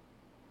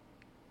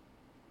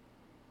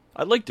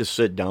 I'd like to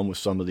sit down with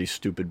some of these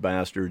stupid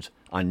bastards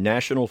on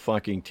national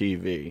fucking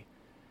TV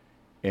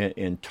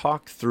and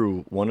talk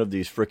through one of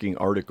these freaking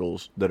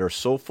articles that are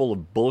so full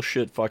of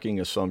bullshit fucking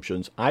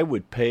assumptions. I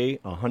would pay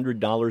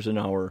 $100 an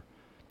hour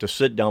to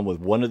sit down with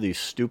one of these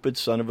stupid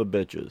son of a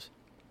bitches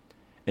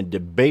and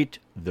debate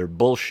their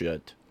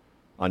bullshit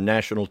on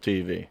national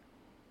TV.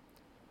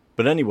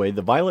 But anyway,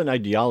 the violent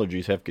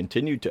ideologies have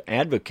continued to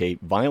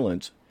advocate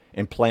violence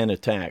and plan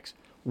attacks.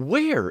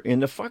 Where in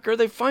the fuck are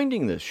they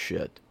finding this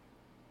shit?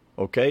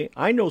 Okay,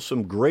 I know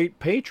some great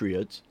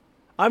patriots.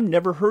 I've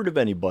never heard of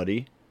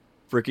anybody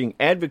freaking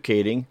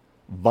advocating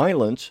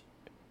violence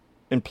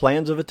and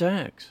plans of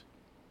attacks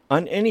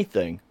on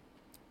anything.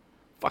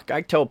 Fuck,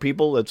 I tell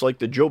people it's like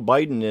the Joe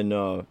Biden and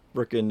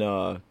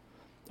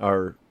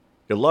our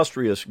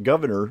illustrious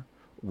governor,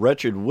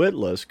 Wretched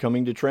Witless,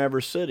 coming to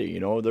Traverse City. You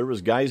know, there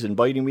was guys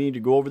inviting me to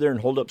go over there and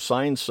hold up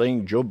signs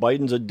saying Joe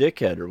Biden's a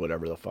dickhead or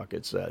whatever the fuck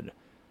it said.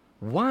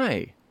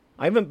 Why?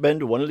 I haven't been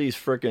to one of these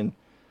frickin'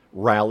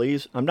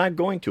 rallies. I'm not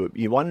going to it.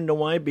 You want to know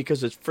why?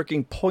 Because it's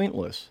freaking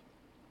pointless.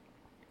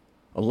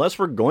 Unless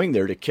we're going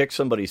there to kick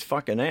somebody's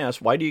fucking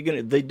ass, why do you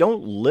gonna? They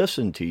don't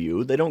listen to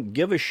you. They don't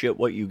give a shit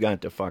what you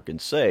got to fucking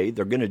say.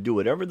 They're gonna do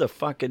whatever the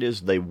fuck it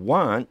is they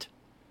want.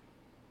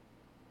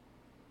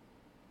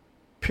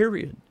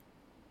 Period.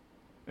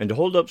 And to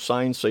hold up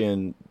signs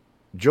saying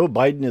Joe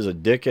Biden is a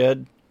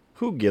dickhead,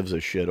 who gives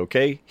a shit,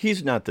 okay?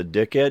 He's not the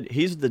dickhead.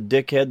 He's the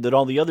dickhead that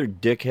all the other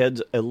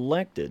dickheads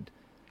elected.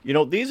 You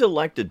know, these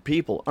elected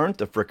people aren't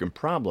the frickin'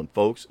 problem,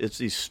 folks. It's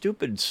these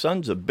stupid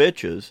sons of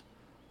bitches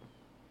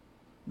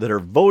that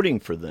are voting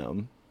for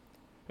them.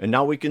 And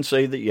now we can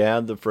say that, yeah,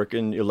 the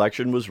frickin'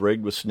 election was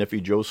rigged with Sniffy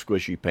Joe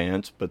Squishy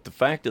Pants, but the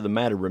fact of the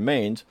matter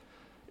remains,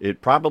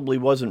 it probably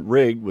wasn't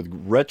rigged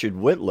with Wretched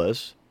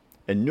Witless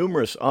and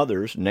numerous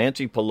others,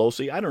 Nancy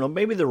Pelosi. I don't know,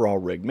 maybe they're all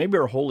rigged. Maybe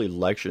our whole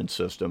election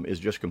system is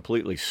just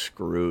completely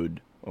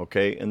screwed,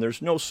 okay? And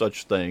there's no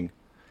such thing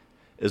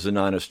as an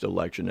honest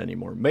election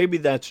anymore. Maybe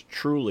that's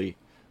truly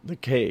the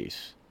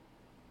case.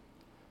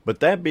 But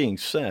that being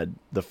said,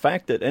 the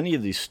fact that any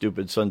of these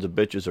stupid sons of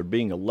bitches are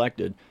being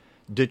elected,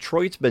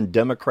 Detroit's been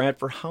Democrat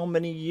for how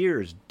many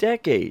years?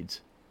 Decades.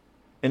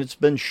 And it's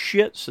been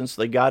shit since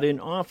they got in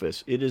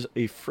office. It is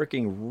a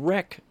freaking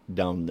wreck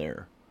down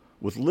there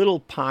with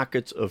little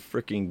pockets of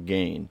freaking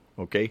gain,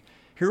 okay?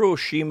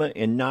 Hiroshima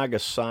and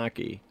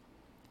Nagasaki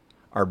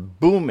are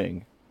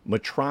booming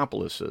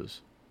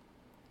metropolises,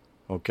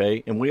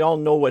 okay? And we all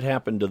know what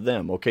happened to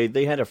them, okay?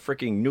 They had a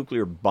freaking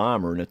nuclear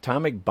bomb or an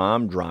atomic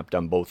bomb dropped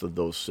on both of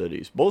those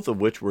cities, both of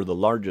which were the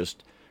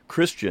largest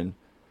Christian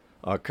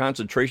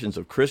concentrations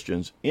of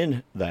Christians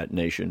in that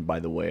nation, by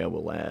the way, I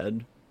will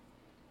add.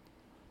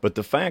 But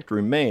the fact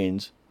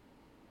remains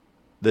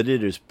that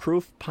it is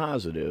proof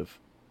positive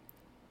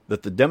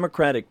that the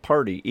Democratic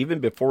Party, even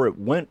before it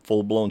went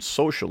full-blown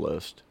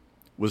socialist,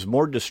 was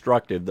more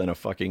destructive than a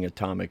fucking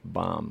atomic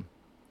bomb.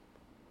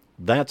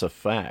 That's a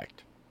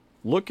fact.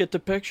 Look at the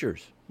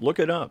pictures. Look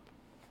it up.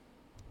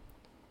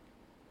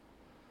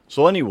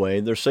 So anyway,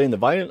 they're saying the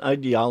violent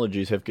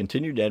ideologies have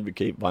continued to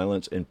advocate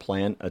violence and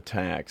plan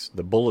attacks,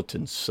 the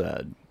bulletin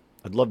said.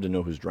 I'd love to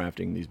know who's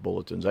drafting these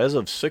bulletins. As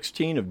of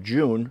 16 of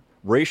June,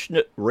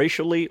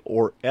 racially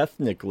or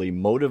ethnically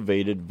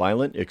motivated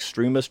violent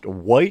extremist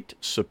white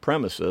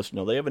supremacists,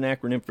 now they have an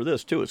acronym for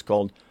this too, it's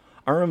called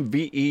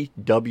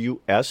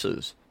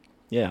RMVEWSs.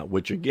 Yeah,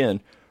 which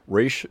again,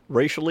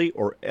 racially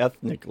or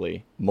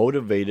ethnically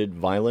motivated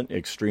violent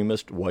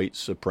extremist white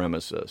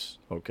supremacists,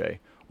 okay,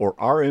 or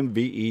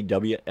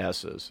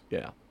RMVEWSs,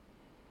 yeah.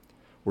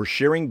 We're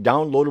sharing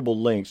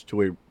downloadable links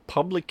to a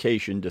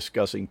publication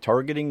discussing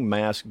targeting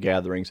mass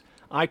gatherings.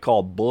 I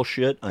call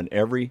bullshit on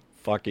every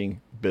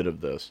fucking bit of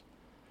this.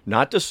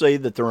 Not to say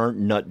that there aren't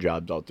nut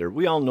jobs out there.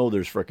 We all know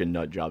there's frickin'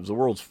 nut jobs. The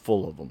world's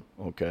full of them,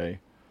 okay?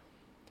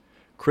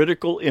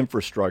 Critical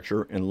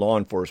infrastructure and law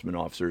enforcement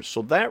officers.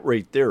 So that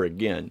right there,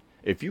 again,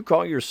 if you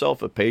call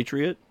yourself a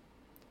patriot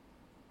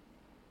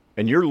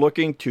and you're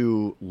looking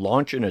to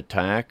launch an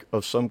attack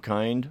of some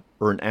kind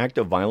or an act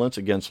of violence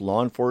against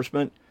law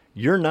enforcement,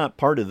 you're not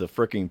part of the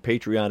frickin'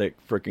 patriotic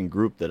frickin'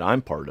 group that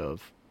I'm part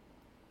of.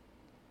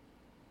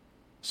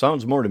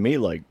 Sounds more to me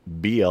like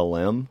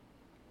BLM.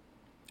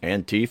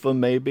 Antifa,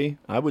 maybe?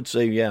 I would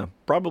say, yeah,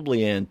 probably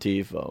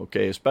Antifa,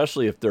 okay?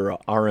 Especially if they're a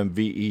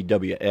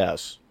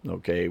RMVEWS,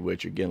 okay?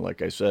 Which, again,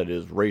 like I said,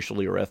 is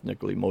racially or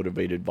ethnically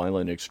motivated,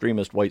 violent,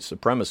 extremist, white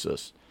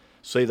supremacists.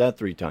 Say that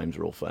 3 times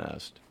real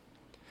fast.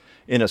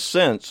 In a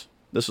sense,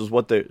 this is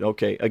what they...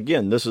 Okay,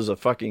 again, this is a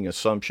fucking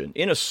assumption.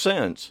 In a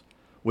sense,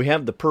 we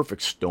have the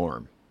perfect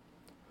storm,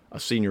 a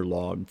senior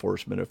law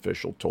enforcement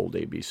official told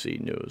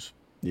ABC News.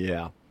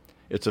 Yeah,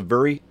 it's a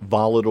very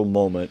volatile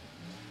moment,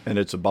 and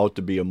it's about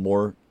to be a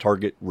more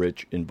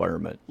target-rich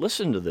environment.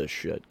 Listen to this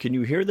shit. Can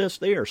you hear this?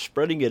 They are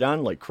spreading it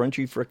on like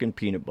crunchy frickin'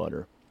 peanut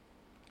butter.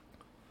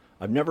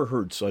 I've never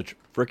heard such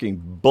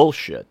frickin'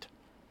 bullshit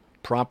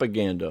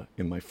propaganda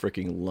in my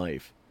frickin'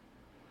 life.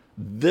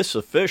 This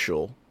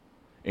official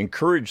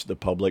encouraged the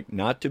public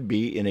not to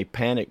be in a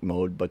panic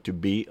mode, but to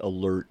be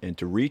alert and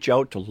to reach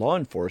out to law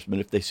enforcement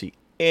if they see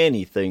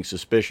anything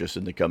suspicious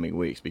in the coming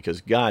weeks.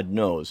 Because God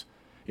knows,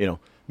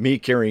 me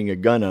carrying a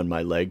gun on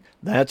my leg,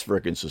 that's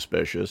frickin'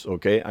 suspicious,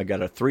 okay? I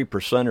got a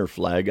 3%er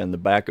flag on the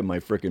back of my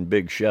frickin'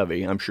 big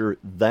Chevy. I'm sure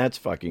that's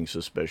fucking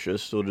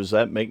suspicious. So does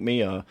that make me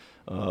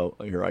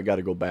here, I got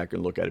to go back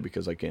and look at it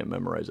because I can't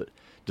memorize it.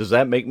 Does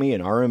that make me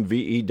an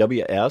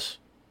RMVEWS?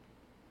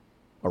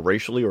 A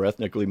racially or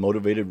ethnically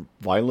motivated,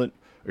 violent,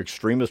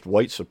 extremist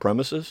white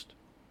supremacist?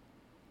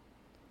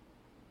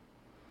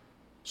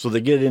 So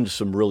they get into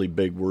some really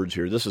big words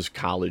here. This is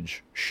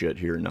college shit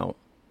here now.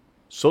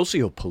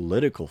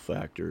 Sociopolitical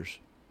factors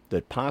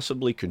that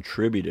possibly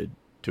contributed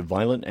to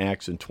violent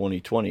acts in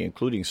 2020,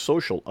 including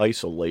social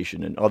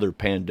isolation and other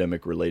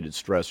pandemic-related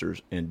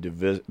stressors and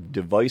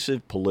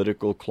divisive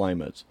political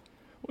climates.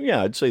 Well,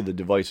 yeah, I'd say the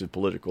divisive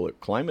political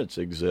climates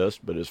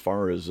exist, but as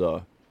far as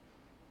the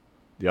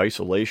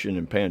isolation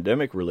and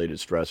pandemic-related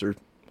stressors,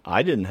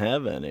 I didn't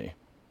have any.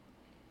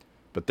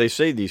 But they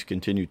say these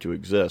continue to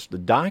exist. This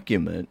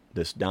document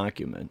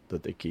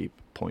that they keep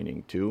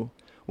pointing to,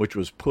 which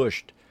was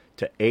pushed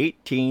to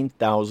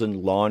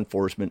 18,000 law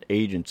enforcement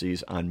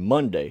agencies on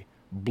Monday,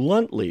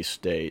 bluntly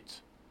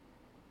states,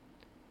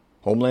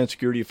 Homeland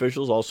Security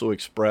officials also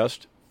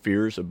expressed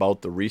fears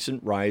about the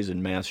recent rise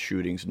in mass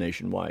shootings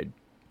nationwide.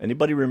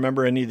 Anybody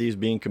remember any of these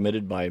being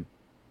committed by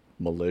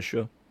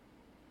militia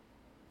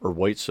or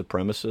white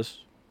supremacists?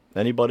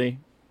 Anybody?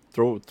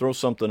 Throw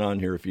something on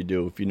here if you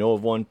do. If you know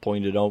of one,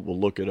 point it out. We'll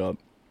look it up.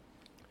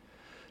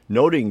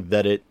 Noting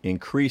that it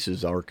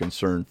increases our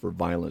concern for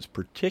violence,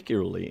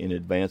 particularly in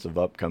advance of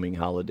upcoming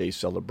holiday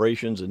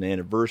celebrations and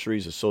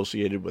anniversaries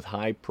associated with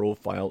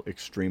high-profile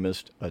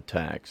extremist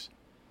attacks.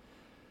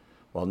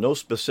 While no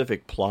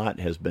specific plot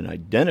has been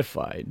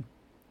identified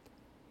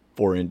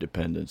for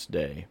Independence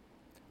Day,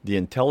 the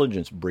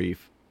intelligence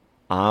brief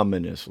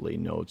ominously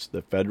notes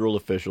that federal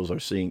officials are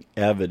seeing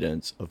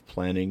evidence of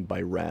planning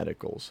by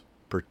radicals,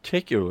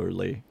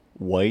 particularly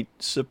white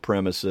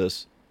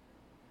supremacists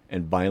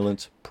and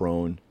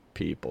violence-prone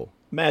people.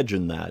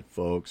 Imagine that,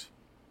 folks.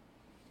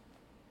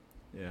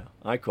 Yeah,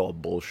 I call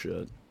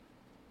bullshit.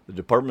 The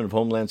Department of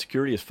Homeland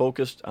Security is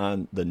focused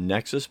on the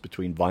nexus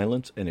between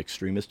violence and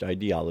extremist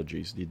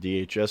ideologies. The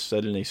DHS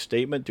said in a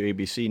statement to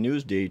ABC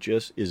News,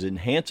 DHS is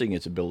enhancing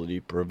its ability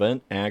to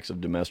prevent acts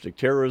of domestic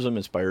terrorism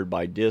inspired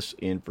by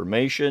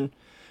disinformation,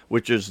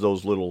 which is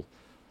those little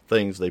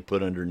things they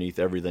put underneath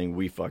everything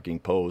we fucking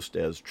post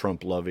as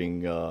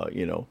Trump-loving,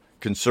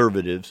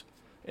 conservatives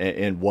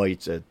and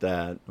whites at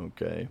that,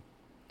 okay?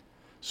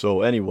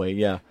 So anyway,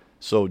 yeah.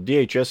 So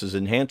DHS is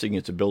enhancing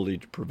its ability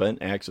to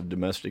prevent acts of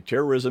domestic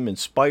terrorism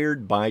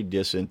inspired by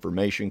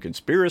disinformation,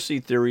 conspiracy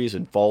theories,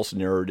 and false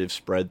narratives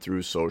spread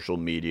through social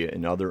media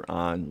and other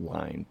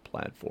online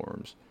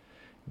platforms.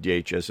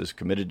 DHS is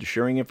committed to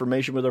sharing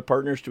information with our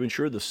partners to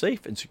ensure the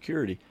safe and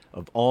security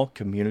of all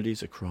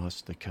communities across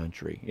the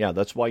country. Yeah,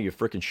 that's why you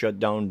frickin' shut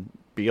down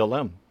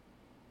BLM.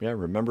 Yeah,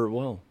 remember it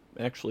well.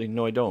 Actually,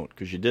 no, I don't,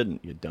 because you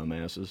didn't, you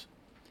dumbasses.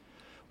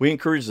 We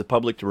encourage the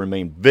public to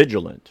remain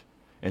vigilant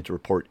and to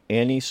report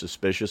any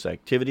suspicious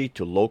activity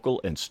to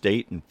local and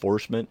state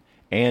enforcement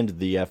and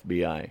the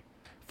FBI.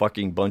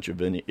 Fucking bunch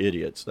of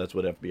idiots. That's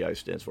what FBI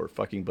stands for.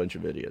 Fucking bunch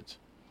of idiots.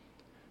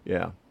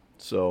 Yeah,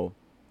 so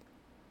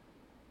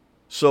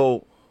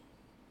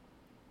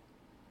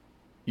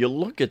you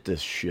look at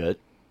this shit.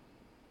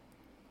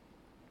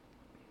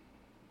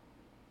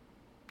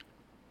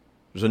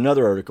 There's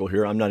another article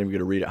here. I'm not even going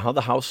to read it. How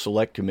the House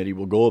Select Committee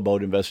will go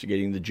about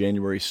investigating the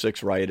January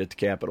 6th riot at the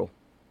Capitol.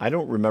 I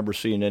don't remember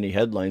seeing any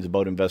headlines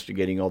about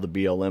investigating all the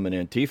BLM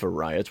and Antifa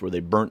riots where they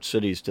burnt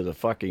cities to the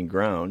fucking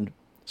ground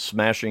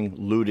smashing,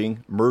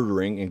 looting,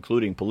 murdering,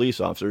 including police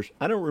officers.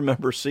 I don't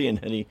remember seeing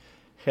any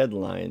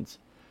headlines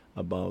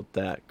about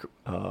that.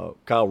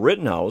 Kyle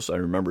Rittenhouse, I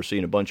remember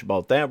seeing a bunch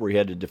about that where he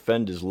had to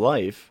defend his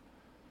life.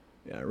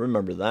 Yeah, I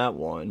remember that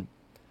one.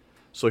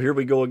 So here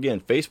we go again.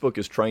 Facebook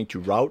is trying to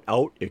root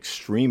out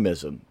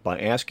extremism by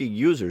asking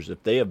users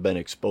if they have been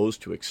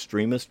exposed to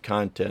extremist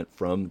content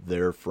from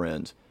their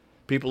friends.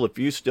 People, if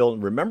you still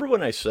remember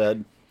when I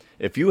said,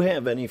 if you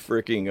have any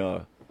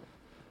freaking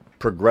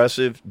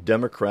progressive,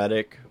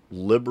 democratic,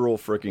 liberal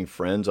freaking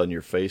friends on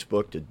your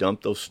Facebook, to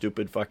dump those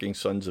stupid fucking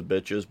sons of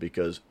bitches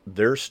because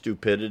their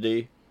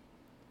stupidity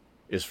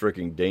is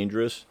freaking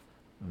dangerous.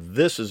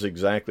 This is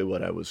exactly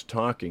what I was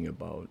talking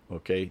about,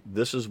 okay?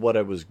 This is what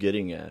I was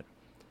getting at.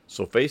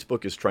 So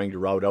Facebook is trying to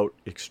root out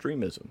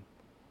extremism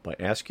by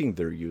asking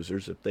their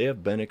users if they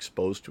have been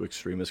exposed to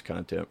extremist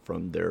content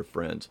from their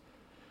friends.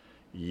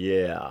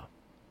 Yeah.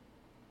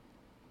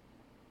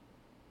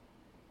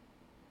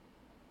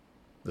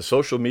 The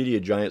social media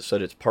giant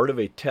said it's part of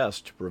a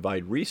test to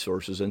provide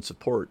resources and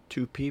support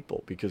to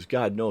people because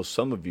God knows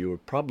some of you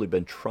have probably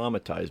been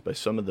traumatized by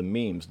some of the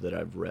memes that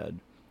I've read.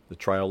 The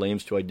trial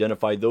aims to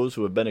identify those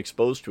who have been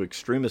exposed to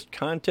extremist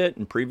content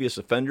and previous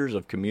offenders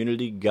of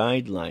community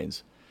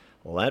guidelines.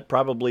 Well, that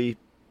probably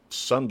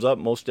sums up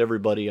most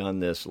everybody on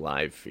this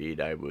live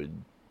feed, I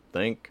would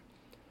think.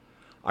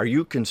 Are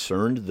you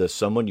concerned that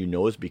someone you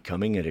know is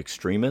becoming an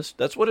extremist?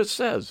 That's what it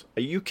says.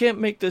 You can't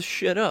make this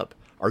shit up.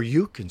 Are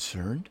you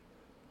concerned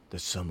that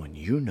someone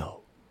you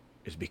know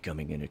is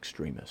becoming an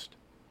extremist?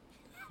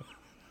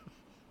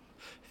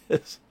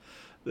 This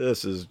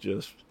is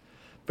just...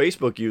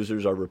 Facebook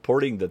users are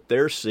reporting that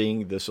they're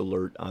seeing this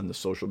alert on the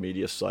social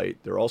media site.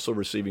 They're also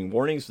receiving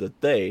warnings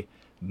that they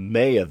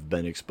may have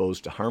been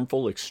exposed to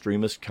harmful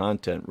extremist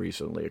content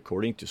recently,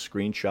 according to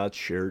screenshots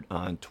shared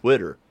on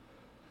Twitter.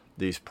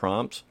 These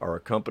prompts are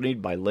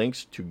accompanied by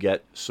links to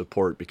get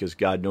support because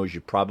God knows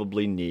you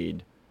probably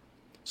need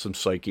some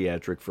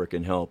psychiatric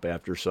frickin' help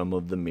after some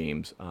of the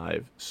memes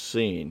I've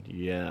seen.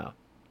 Yeah.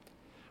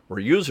 Where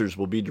users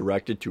will be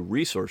directed to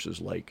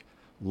resources like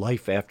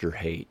Life After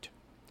Hate,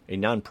 a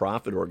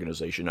nonprofit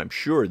organization I'm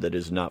sure that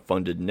is not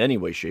funded in any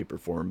way, shape, or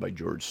form by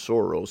George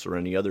Soros or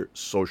any other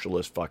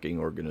socialist fucking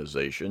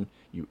organization,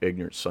 you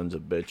ignorant sons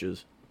of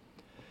bitches.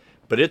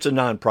 But it's a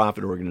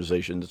nonprofit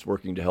organization that's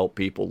working to help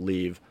people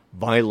leave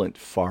violent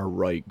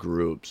far-right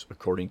groups,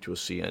 according to a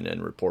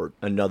CNN report,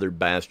 another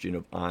bastion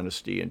of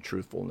honesty and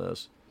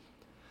truthfulness.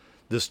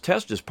 This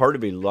test is part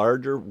of a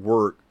larger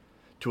work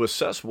to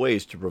assess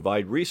ways to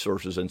provide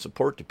resources and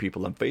support to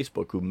people on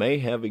Facebook who may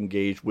have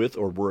engaged with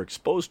or were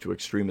exposed to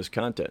extremist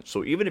content.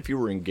 So even if you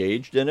were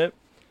engaged in it,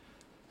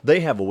 they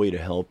have a way to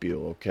help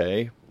you,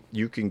 okay?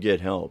 You can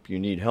get help. You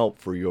need help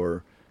for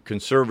your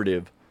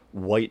conservative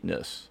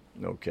whiteness,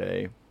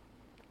 okay?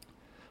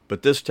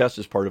 But this test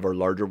is part of our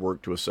larger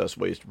work to assess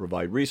ways to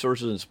provide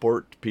resources and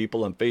support to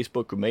people on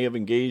Facebook who may have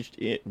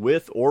engaged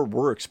with or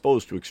were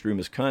exposed to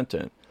extremist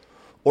content,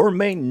 or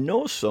may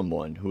know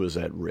someone who is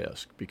at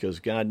risk, because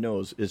God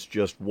knows it's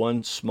just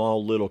one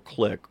small little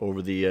click over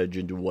the edge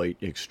into white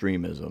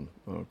extremism.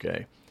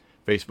 Okay.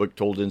 Facebook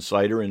told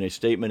Insider in a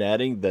statement,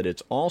 adding that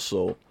it's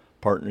also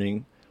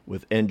partnering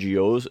with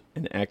NGOs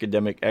and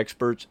academic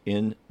experts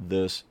in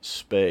this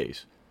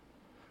space.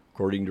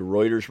 According to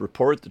Reuters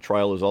report, the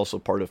trial is also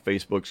part of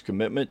Facebook's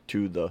commitment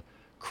to the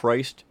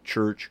Christ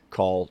Church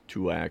call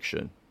to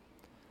action.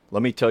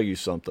 Let me tell you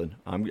something.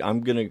 I'm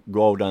going to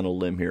go out on a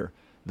limb here.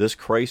 This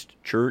Christ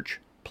Church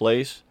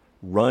place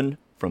run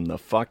from the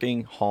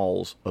fucking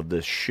halls of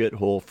this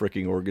shithole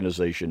freaking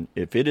organization.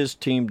 If it is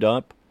teamed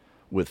up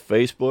with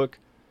Facebook,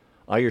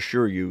 I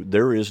assure you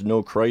there is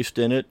no Christ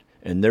in it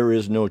and there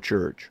is no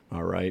church,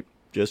 all right?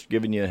 Just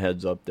giving you a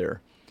heads up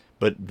there.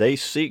 But they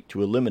seek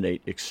to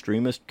eliminate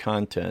extremist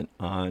content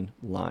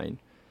online.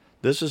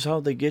 This is how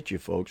they get you,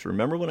 folks.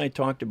 Remember when I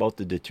talked about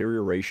the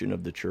deterioration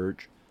of the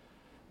church?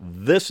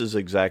 This is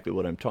exactly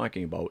what I'm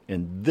talking about,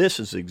 and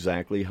this is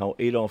exactly how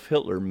Adolf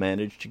Hitler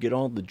managed to get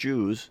all the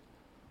Jews,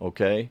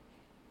 okay,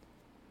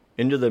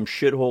 into them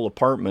shithole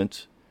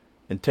apartments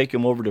and take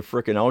them over to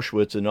frickin'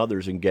 Auschwitz and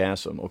others and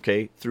gas them,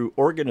 okay, through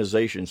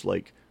organizations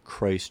like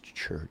Christ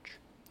Church,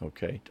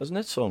 okay. Doesn't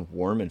that sound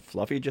warm and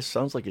fluffy? It just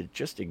sounds like it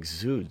just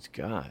exudes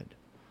God.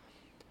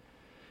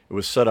 It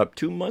was set up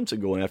 2 months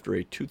ago after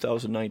a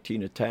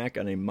 2019 attack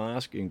on a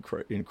mosque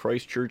in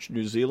Christchurch,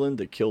 New Zealand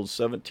that killed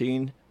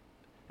 17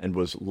 and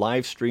was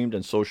live streamed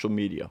on social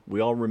media.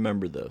 We all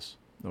remember this,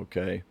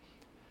 okay?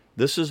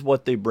 This is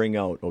what they bring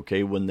out,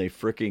 okay? When they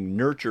freaking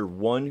nurture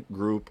one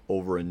group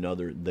over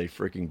another, they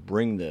freaking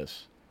bring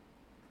this.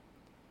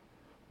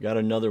 Got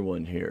another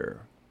one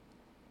here.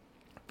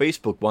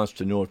 Facebook wants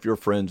to know if your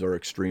friends are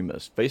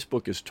extremists.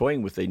 Facebook is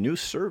toying with a new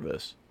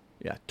service.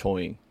 Yeah,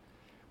 toying.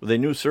 With a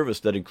new service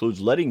that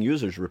includes letting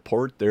users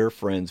report their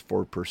friends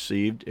for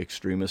perceived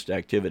extremist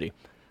activity.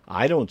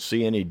 I don't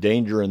see any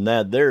danger in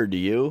that there, do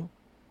you?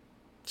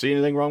 See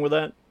anything wrong with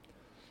that?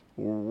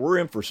 We're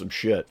in for some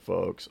shit,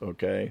 folks,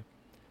 okay?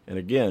 And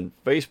again,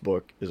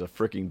 Facebook is a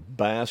freaking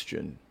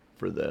bastion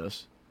for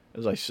this.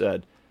 As I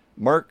said,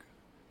 Mark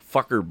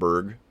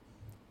Zuckerberg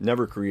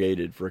never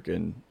created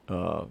frickin'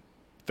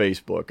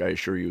 Facebook, I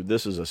assure you.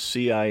 This is a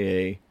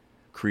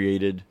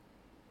CIA-created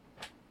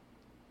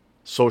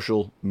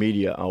social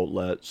media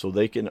outlet so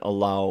they can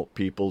allow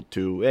people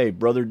to, hey,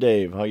 Brother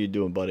Dave, how you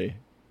doing, buddy?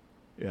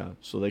 Yeah,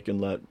 so they can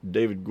let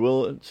David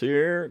Gwillett's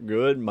here.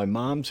 Good. My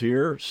mom's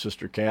here.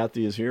 Sister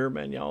Kathy is here.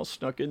 Man, y'all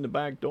snuck in the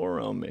back door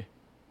on me.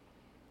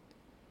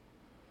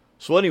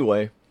 So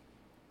anyway,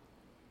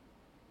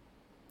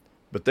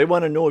 but they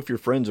want to know if your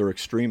friends are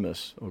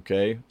extremists,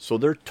 okay? So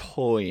they're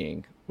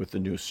toying with the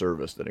new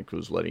service that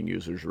includes letting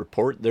users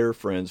report their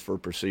friends for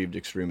perceived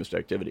extremist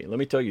activity. Let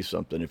me tell you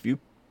something. If you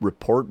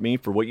report me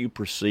for what you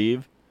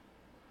perceive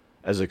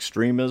as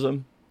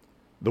extremism,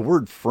 the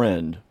word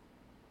friend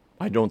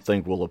I don't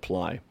think will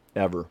apply,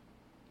 ever.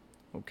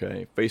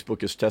 Okay,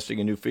 Facebook is testing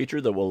a new feature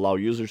that will allow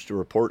users to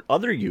report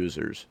other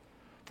users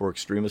for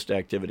extremist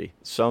activity.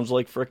 Sounds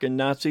like frickin'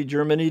 Nazi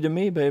Germany to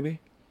me, baby.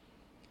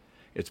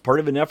 It's part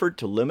of an effort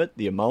to limit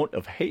the amount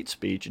of hate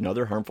speech and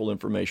other harmful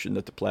information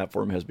that the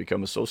platform has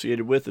become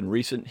associated with in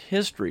recent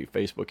history.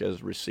 Facebook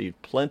has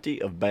received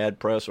plenty of bad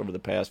press over the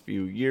past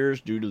few years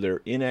due to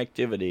their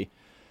inactivity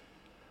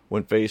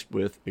when faced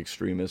with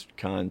extremist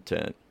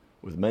content,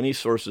 with many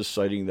sources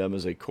citing them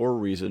as a core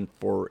reason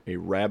for a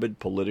rabid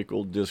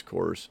political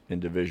discourse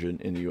and division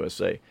in the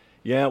USA.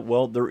 Yeah,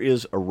 well, there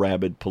is a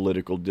rabid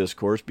political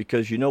discourse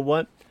because you know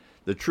what?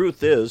 The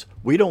truth is,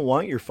 we don't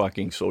want your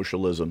fucking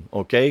socialism,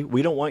 okay?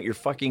 We don't want your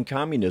fucking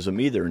communism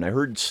either. And I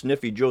heard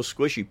Sniffy Joe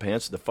Squishy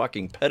Pants, the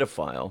fucking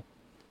pedophile,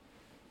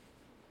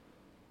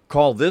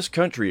 call this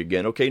country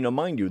again. Okay, now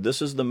mind you,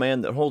 this is the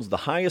man that holds the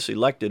highest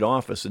elected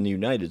office in the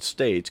United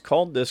States,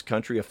 called this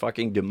country a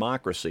fucking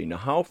democracy. Now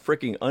how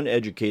freaking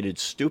uneducated,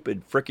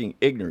 stupid, freaking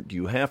ignorant do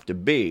you have to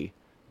be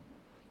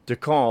to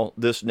call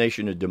this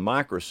nation a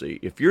democracy?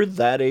 If you're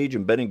that age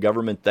and been in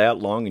government that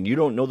long and you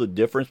don't know the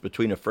difference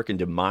between a freaking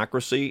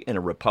democracy and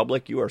a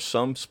republic, you are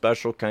some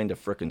special kind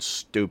of freaking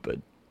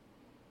stupid.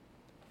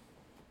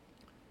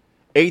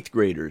 8th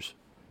graders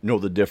know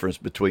the difference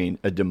between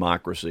a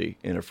democracy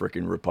and a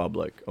freaking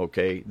republic,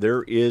 okay?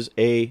 There is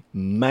a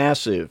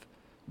massive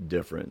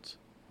difference.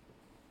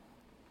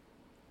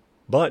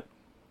 But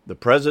the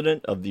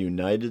President of the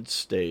United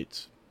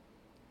States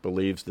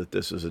believes that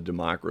this is a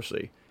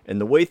democracy. And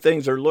the way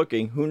things are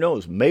looking, who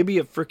knows? Maybe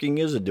it freaking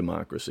is a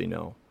democracy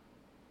now.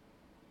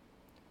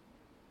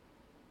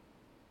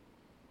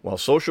 While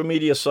social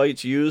media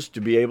sites used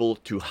to be able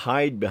to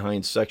hide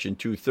behind Section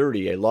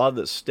 230, a law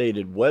that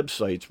stated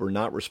websites were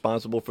not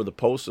responsible for the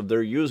posts of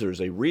their users,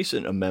 a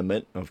recent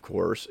amendment, of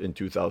course, in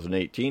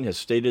 2018, has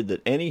stated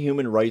that any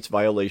human rights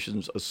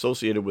violations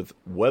associated with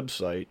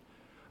website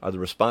are the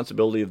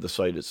responsibility of the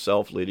site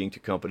itself, leading to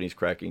companies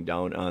cracking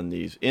down on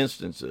these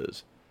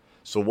instances.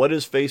 So what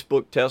is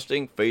Facebook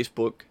testing?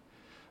 Facebook,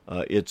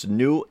 its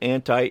new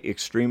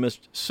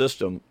anti-extremist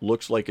system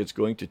looks like it's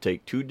going to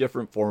take two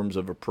different forms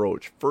of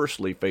approach.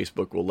 Firstly,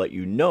 Facebook will let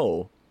you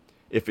know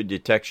if it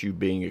detects you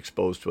being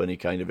exposed to any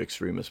kind of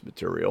extremist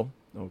material.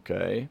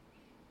 Okay.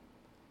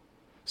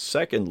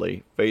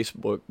 Secondly,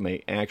 Facebook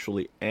may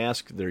actually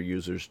ask their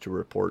users to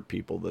report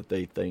people that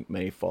they think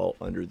may fall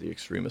under the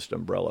extremist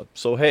umbrella.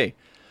 So, hey,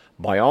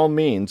 by all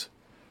means,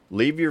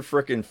 leave your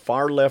frickin'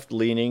 far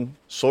left-leaning,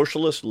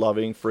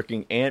 socialist-loving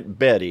frickin' Aunt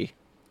Betty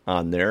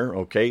on there,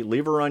 okay?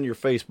 Leave her on your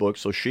Facebook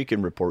so she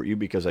can report you,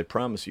 because I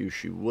promise you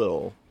she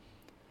will.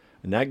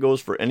 And that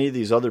goes for any of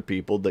these other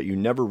people that you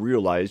never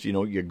realized, you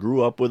know, you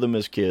grew up with them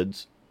as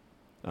kids,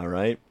 all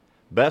right?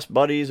 Best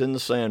buddies in the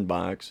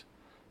sandbox.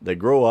 They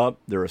grow up,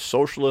 they're a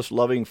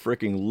socialist-loving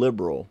frickin'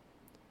 liberal,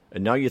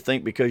 and now you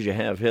think because you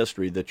have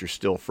history that you're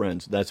still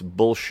friends. That's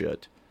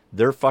bullshit.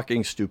 Their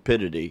fucking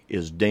stupidity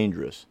is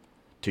dangerous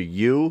to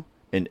you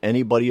and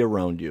anybody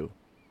around you,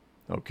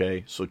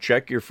 okay? So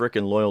check your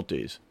frickin'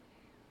 loyalties.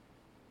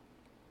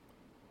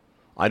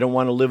 I don't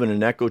want to live in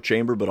an echo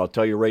chamber, but I'll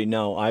tell you right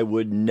now, I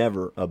would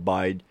never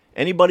abide.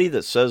 Anybody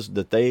that says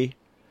that they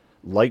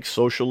like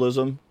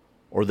socialism,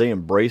 or they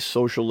embrace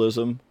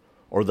socialism,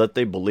 or that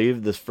they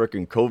believe this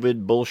frickin'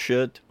 COVID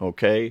bullshit,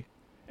 okay?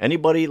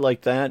 Anybody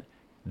like that,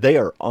 they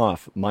are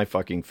off my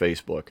fucking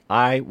Facebook.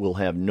 I will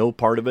have no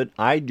part of it.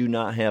 I do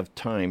not have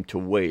time to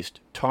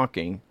waste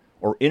talking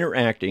or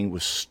interacting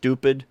with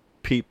stupid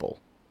people,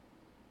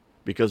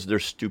 because their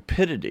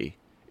stupidity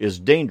is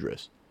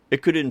dangerous.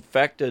 It could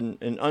infect an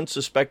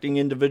unsuspecting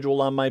individual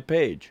on my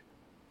page.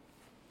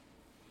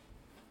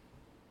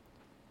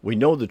 We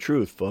know the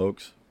truth,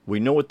 folks. We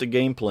know what the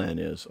game plan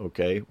is,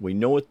 okay? We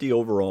know what the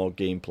overall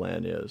game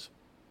plan is.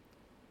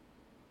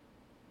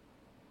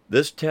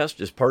 This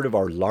test is part of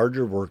our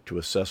larger work to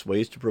assess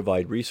ways to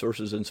provide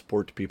resources and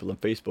support to people on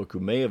Facebook who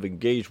may have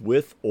engaged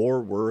with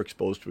or were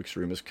exposed to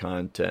extremist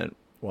content.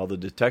 While the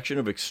detection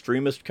of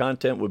extremist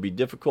content would be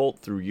difficult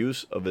through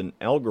use of an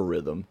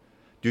algorithm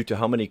due to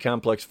how many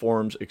complex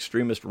forms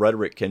extremist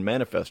rhetoric can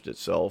manifest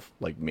itself,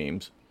 like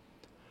memes,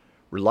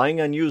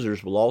 relying on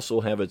users will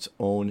also have its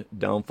own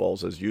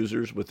downfalls, as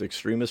users with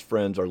extremist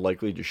friends are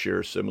likely to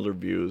share similar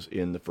views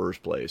in the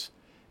first place.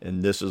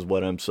 And this is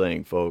what I'm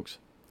saying, folks.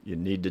 You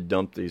need to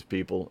dump these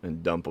people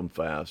and dump them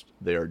fast.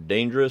 They are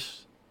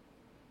dangerous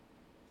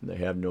and they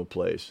have no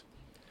place.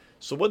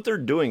 So what they're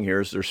doing here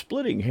is they're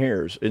splitting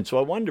hairs. And so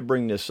I wanted to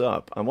bring this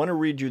up. I want to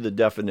read you the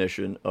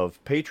definition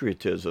of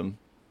patriotism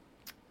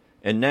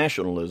and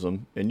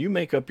nationalism, and you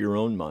make up your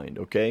own mind,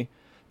 okay?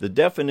 The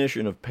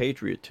definition of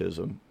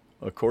patriotism,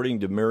 according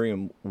to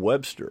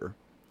Merriam-Webster,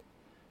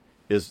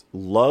 is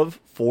love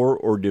for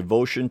or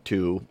devotion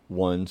to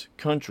one's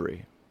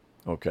country,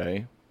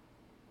 okay?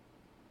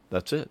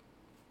 That's it.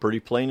 Pretty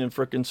plain and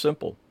frickin'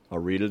 simple. I'll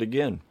read it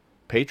again.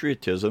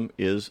 Patriotism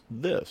is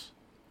this: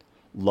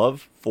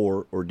 love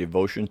for or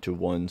devotion to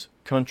one's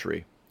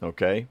country,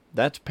 okay?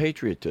 That's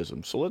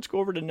patriotism. So let's go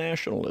over to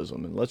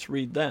nationalism and let's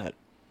read that.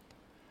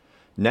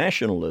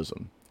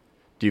 Nationalism: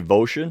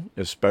 devotion,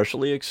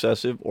 especially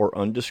excessive or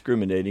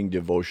undiscriminating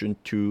devotion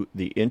to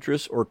the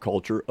interests or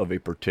culture of a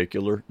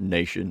particular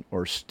nation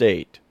or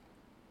state.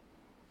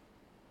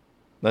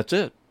 That's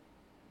it.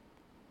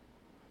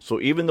 So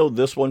even though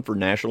this one for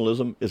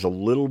nationalism is a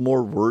little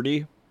more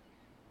wordy,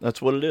 that's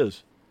what it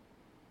is.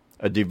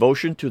 A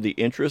devotion to the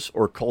interests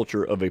or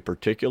culture of a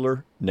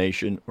particular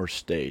nation or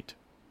state.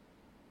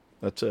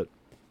 That's it.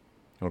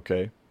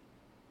 Okay?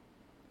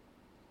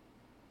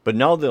 But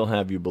now they'll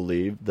have you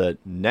believe that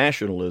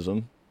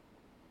nationalism,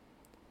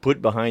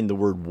 put behind the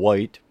word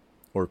white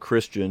or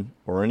Christian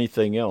or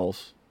anything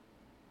else,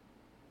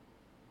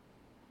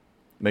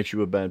 makes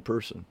you a bad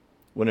person,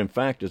 when in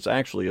fact it's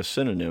actually a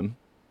synonym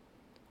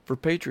for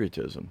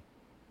patriotism.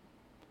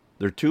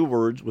 They're two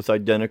words with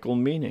identical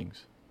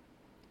meanings.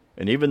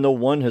 And even though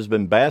one has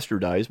been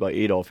bastardized by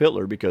Adolf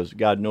Hitler, because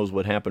God knows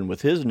what happened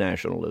with his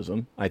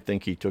nationalism, I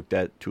think he took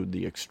that to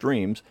the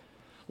extremes.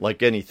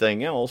 Like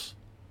anything else,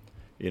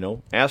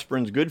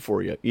 aspirin's good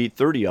for you. Eat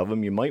 30 of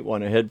them, you might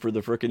want to head for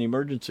the frickin'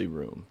 emergency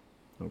room.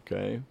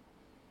 Okay?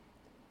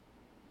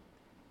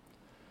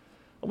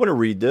 I want to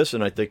read this,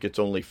 and I think it's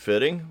only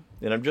fitting.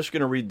 And I'm just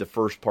going to read the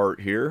first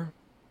part here.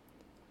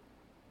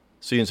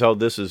 Seeing as how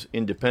this is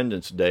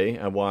Independence Day,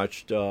 I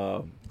watched,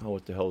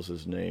 what the hell's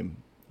his name?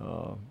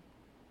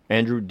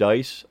 Andrew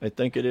Dice, I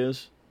think it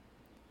is,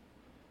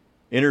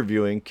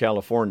 interviewing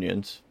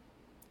Californians.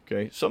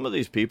 Okay, some of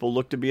these people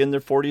look to be in their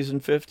 40s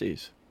and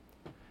 50s,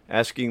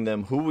 asking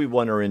them who we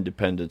won our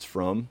independence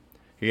from.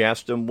 He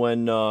asked them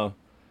when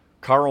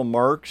Karl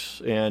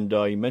Marx and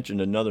he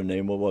mentioned another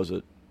name. What was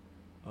it?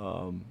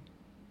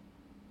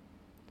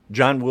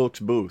 John Wilkes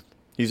Booth.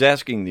 He's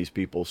asking these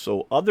people,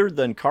 so other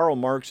than Karl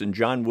Marx and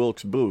John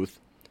Wilkes Booth,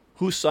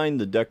 who signed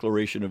the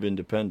Declaration of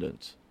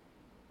Independence?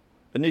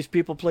 And these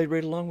people played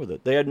right along with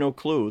it. They had no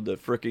clue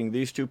that fricking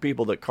these two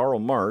people, that Karl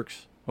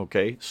Marx,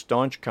 okay,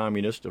 staunch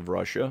communist of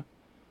Russia,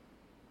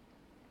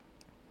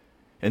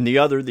 and the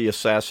other, the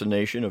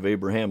assassination of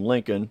Abraham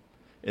Lincoln,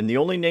 and the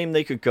only name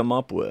they could come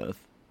up with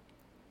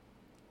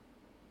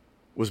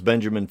was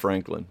Benjamin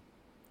Franklin.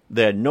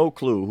 They had no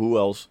clue who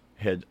else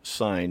had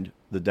signed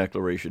the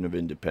Declaration of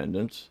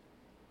Independence.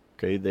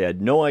 Okay, they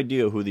had no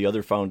idea who the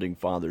other founding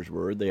fathers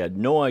were. They had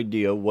no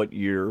idea what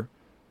year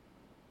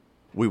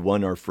we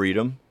won our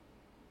freedom.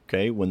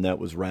 Okay, when that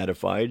was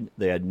ratified.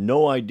 They had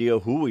no idea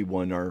who we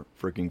won our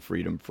freaking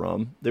freedom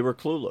from. They were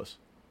clueless.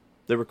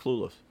 They were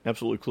clueless.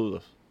 Absolutely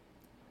clueless.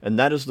 And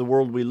that is the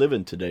world we live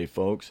in today,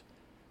 folks.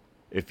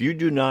 If you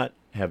do not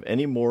have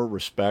any more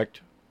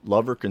respect,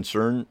 love, or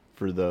concern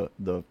for the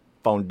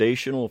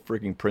foundational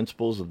freaking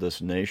principles of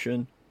this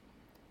nation,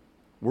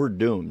 we're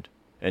doomed.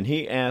 And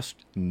he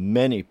asked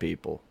many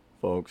people,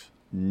 folks.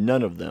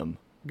 None of them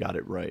got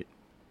it right.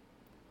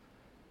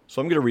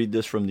 So I'm going to read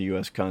this from the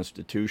U.S.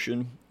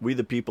 Constitution. We,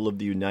 the people of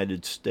the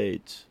United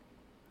States,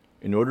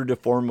 in order to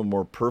form a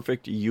more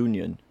perfect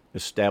union,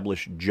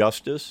 establish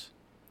justice,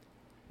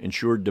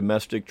 ensure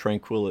domestic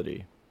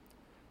tranquility,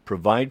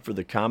 provide for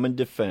the common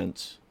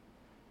defense,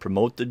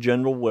 promote the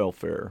general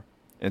welfare,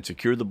 and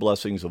secure the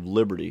blessings of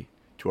liberty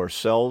to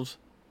ourselves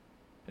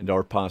and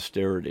our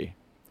posterity.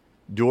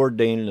 Do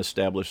ordain and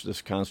establish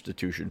this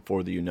Constitution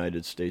for the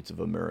United States of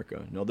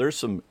America. Now, there's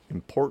some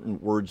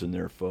important words in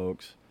there,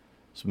 folks.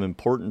 Some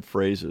important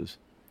phrases.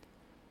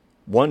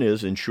 One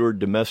is ensure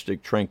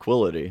domestic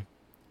tranquility.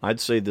 I'd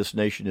say this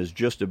nation is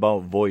just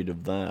about void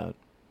of that.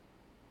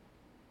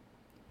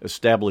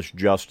 Establish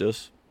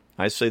justice.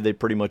 I say they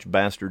pretty much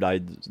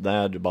bastardized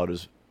that about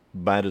as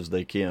bad as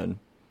they can.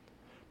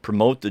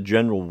 Promote the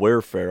general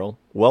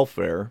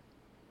welfare.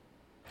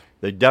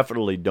 They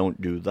definitely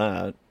don't do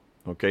that.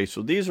 Okay,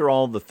 so these are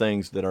all the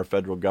things that our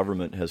federal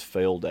government has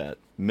failed at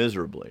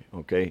miserably.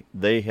 Okay,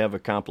 they have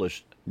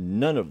accomplished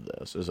none of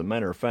this. As a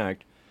matter of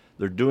fact,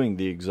 they're doing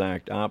the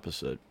exact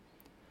opposite.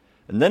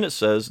 And then it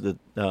says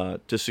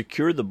that to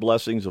secure the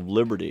blessings of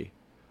liberty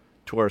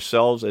to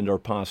ourselves and our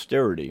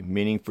posterity,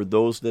 meaning for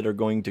those that are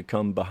going to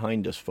come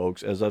behind us,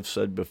 folks. As I've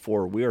said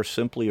before, we are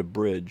simply a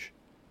bridge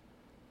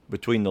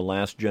between the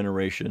last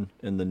generation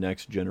and the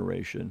next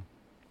generation.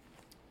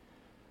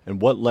 And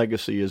what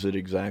legacy is it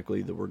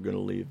exactly that we're going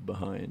to leave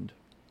behind?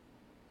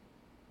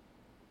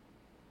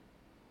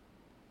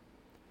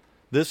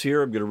 This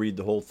here, I'm going to read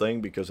the whole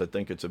thing because I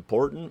think it's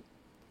important.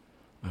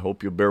 I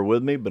hope you'll bear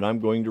with me, but I'm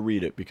going to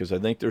read it because I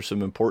think there's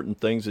some important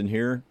things in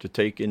here to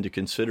take into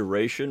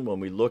consideration when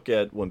we look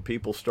at when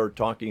people start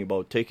talking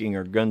about taking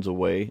our guns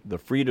away, the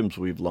freedoms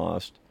we've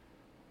lost,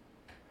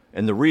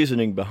 and the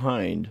reasoning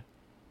behind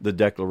the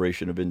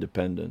Declaration of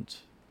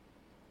Independence.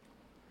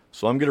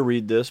 So I'm going to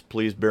read this.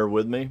 Please bear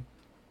with me.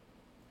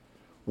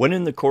 When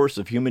in the course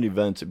of human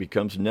events it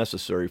becomes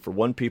necessary for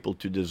one people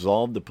to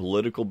dissolve the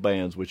political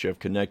bands which have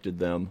connected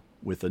them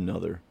with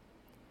another,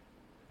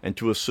 and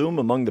to assume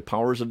among the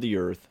powers of the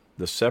earth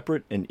the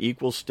separate and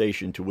equal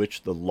station to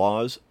which the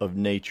laws of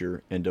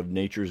nature and of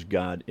nature's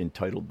God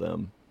entitled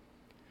them,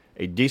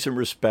 a decent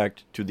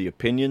respect to the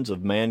opinions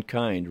of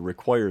mankind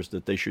requires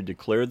that they should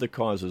declare the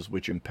causes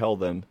which impel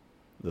them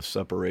the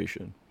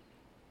separation.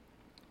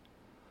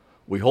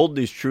 We hold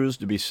these truths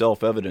to be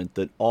self-evident,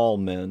 that all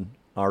men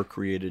are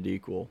created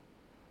equal,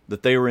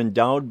 that they are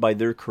endowed by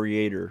their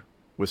Creator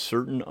with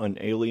certain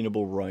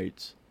unalienable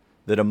rights,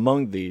 that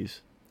among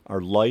these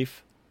are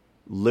life,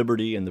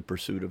 liberty, and the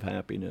pursuit of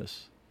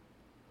happiness,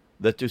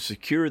 that to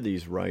secure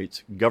these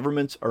rights,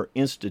 governments are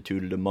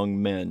instituted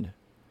among men,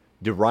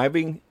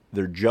 deriving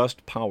their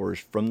just powers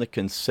from the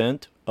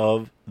consent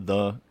of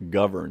the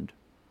governed,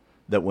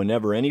 that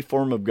whenever any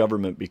form of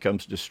government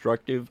becomes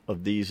destructive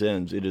of these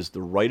ends, it is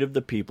the right of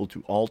the people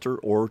to alter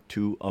or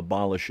to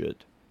abolish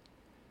it,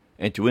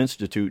 and to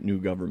institute new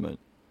government,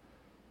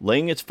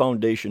 laying its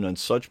foundation on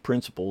such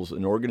principles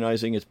and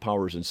organizing its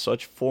powers in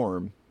such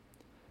form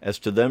as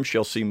to them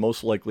shall seem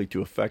most likely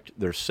to affect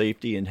their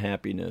safety and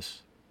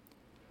happiness.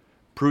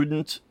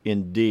 Prudence,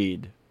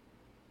 indeed,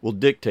 will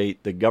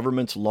dictate that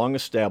governments long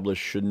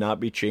established should not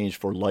be changed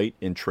for light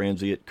and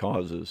transient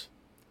causes,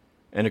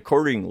 and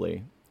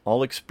accordingly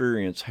all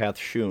experience hath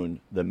shewn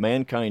that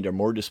mankind are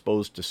more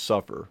disposed to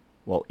suffer,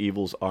 while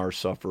evils are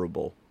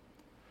sufferable,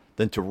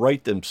 than to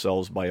right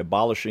themselves by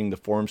abolishing the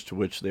forms to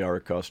which they are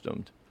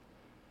accustomed.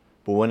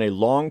 But when a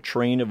long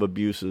train of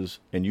abuses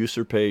and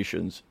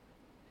usurpations,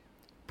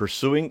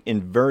 pursuing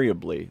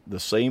invariably the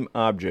same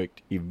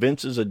object,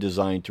 evinces a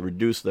design to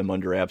reduce them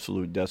under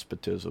absolute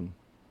despotism,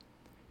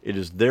 it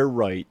is their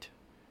right,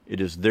 it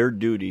is their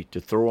duty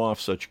to throw off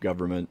such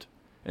government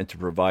and to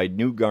provide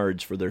new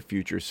guards for their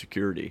future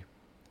security.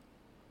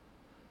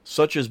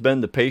 Such has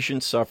been the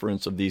patient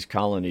sufferance of these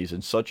colonies,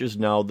 and such is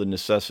now the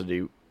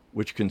necessity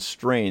which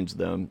constrains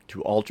them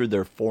to alter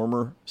their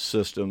former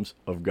systems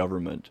of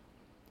government.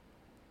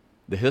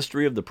 The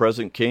history of the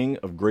present King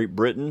of Great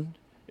Britain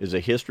is a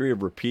history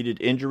of repeated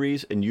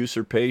injuries and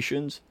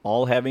usurpations,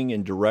 all having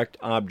in direct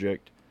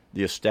object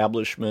the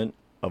establishment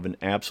of an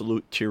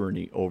absolute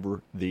tyranny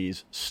over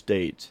these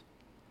states.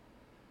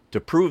 To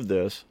prove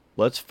this,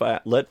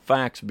 let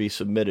facts be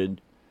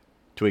submitted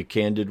to a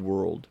candid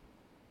world.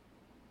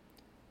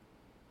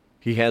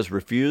 He has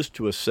refused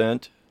to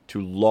assent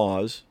to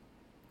laws,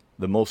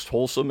 the most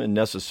wholesome and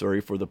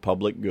necessary for the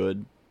public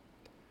good.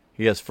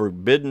 He has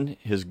forbidden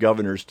his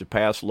governors to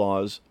pass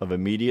laws of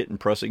immediate and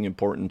pressing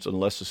importance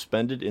unless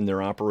suspended in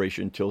their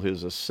operation till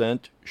his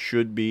assent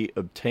should be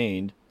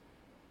obtained,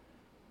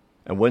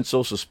 and when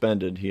so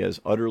suspended, he has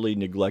utterly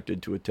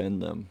neglected to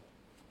attend them.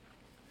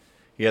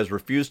 He has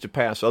refused to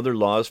pass other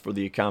laws for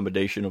the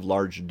accommodation of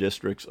large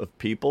districts of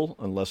people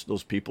unless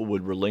those people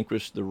would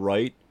relinquish the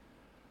right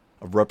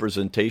of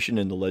representation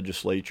in the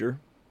legislature,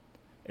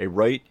 a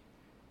right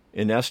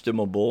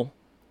inestimable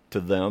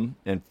to them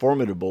and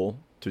formidable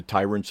to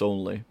tyrants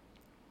only.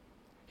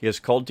 He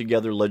has called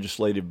together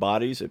legislative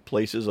bodies at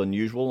places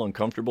unusual,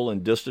 uncomfortable,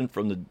 and distant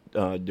from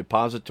the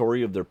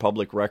depository of their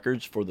public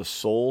records for the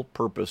sole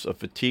purpose of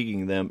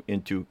fatiguing them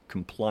into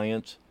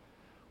compliance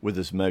with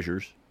his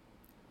measures.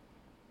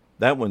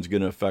 That one's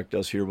going to affect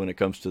us here when it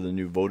comes to the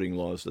new voting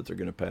laws that they're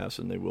going to pass,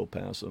 and they will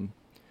pass them.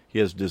 He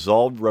has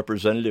dissolved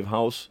representative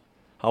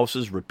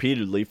houses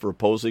repeatedly for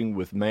opposing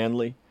with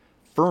manly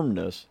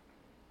firmness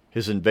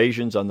his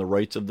invasions on the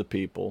rights of the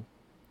people.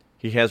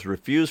 He has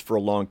refused for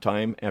a long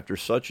time, after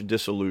such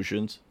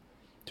dissolutions,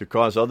 to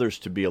cause others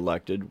to be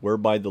elected,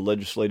 whereby the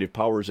legislative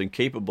powers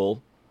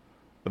incapable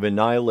of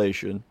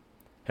annihilation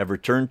have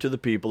returned to the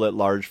people at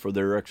large for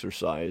their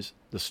exercise,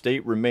 the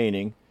state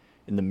remaining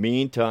in the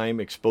meantime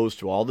exposed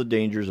to all the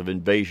dangers of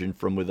invasion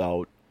from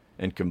without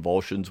and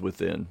convulsions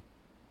within.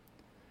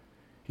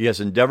 He has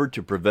endeavored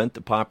to prevent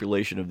the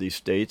population of these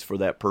states for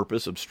that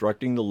purpose,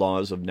 obstructing the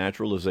laws of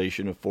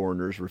naturalization of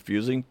foreigners,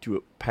 refusing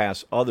to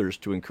pass others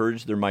to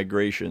encourage their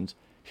migrations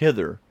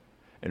hither,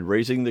 and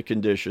raising the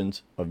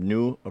conditions of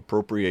new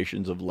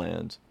appropriations of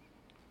lands.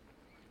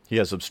 He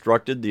has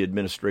obstructed the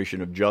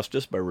administration of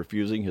justice by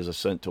refusing his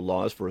assent to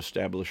laws for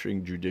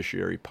establishing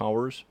judiciary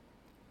powers.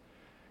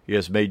 He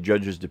has made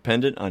judges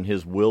dependent on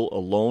his will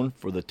alone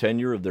for the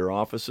tenure of their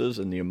offices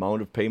and the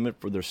amount of payment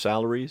for their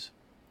salaries.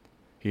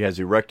 He has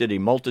erected a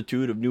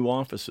multitude of new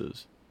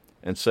offices,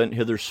 and sent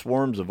hither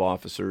swarms of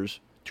officers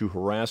to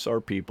harass our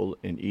people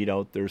and eat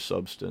out their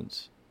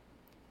substance.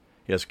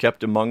 He has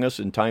kept among us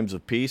in times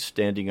of peace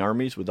standing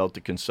armies without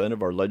the consent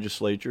of our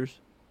legislatures.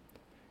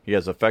 He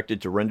has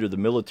affected to render the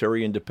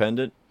military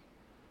independent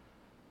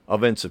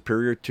of and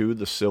superior to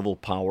the civil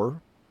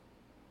power.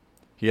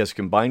 He has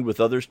combined with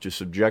others to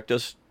subject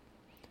us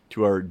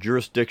to our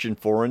jurisdiction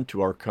foreign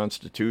to our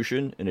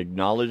Constitution and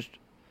acknowledged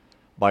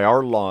by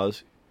our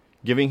laws,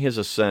 giving his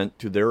assent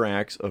to their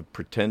acts of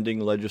pretending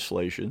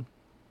legislation,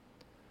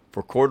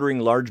 for quartering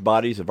large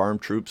bodies of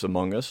armed troops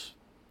among us,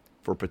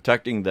 for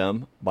protecting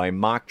them by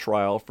mock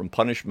trial from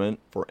punishment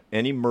for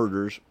any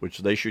murders which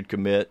they should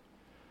commit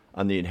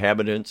on the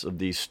inhabitants of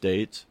these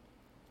states,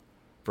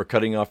 for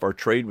cutting off our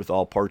trade with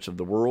all parts of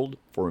the world,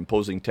 for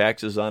imposing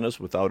taxes on us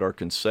without our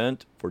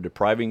consent, for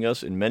depriving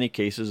us in many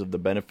cases of the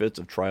benefits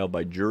of trial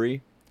by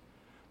jury,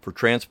 for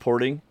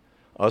transporting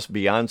us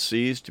beyond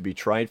seas to be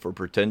tried for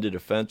pretended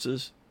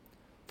offenses,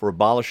 for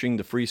abolishing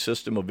the free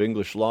system of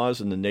English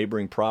laws in the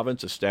neighboring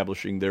province,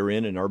 establishing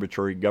therein an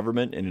arbitrary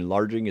government and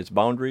enlarging its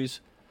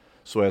boundaries,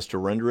 so as to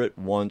render it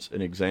once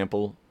an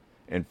example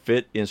and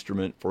fit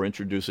instrument for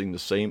introducing the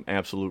same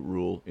absolute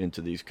rule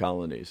into these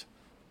colonies.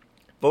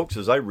 Folks,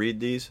 as I read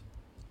these,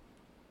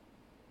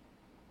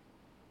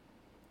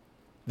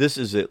 this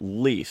is at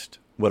least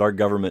what our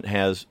government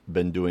has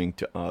been doing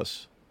to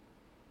us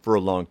for a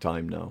long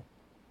time now.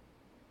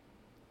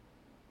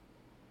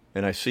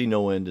 And I see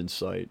no end in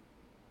sight.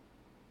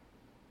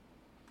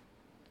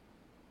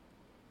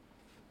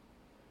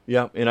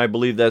 Yeah, and I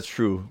believe that's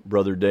true,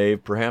 Brother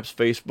Dave. Perhaps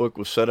Facebook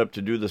was set up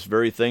to do this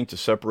very thing, to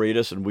separate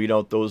us and weed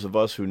out those of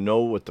us who know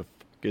what the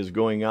fuck is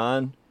going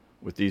on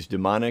with these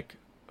demonic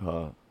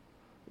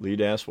lead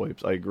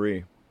asswipes. I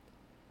agree.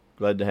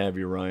 Glad to have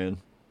you, Ryan.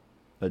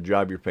 That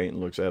job you're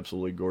painting looks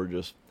absolutely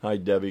gorgeous. Hi,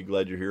 Debbie.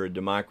 Glad you're here. A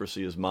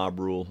democracy is mob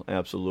rule.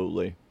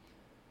 Absolutely.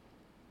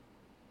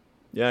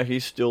 Yeah,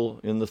 he's still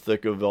in the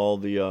thick of all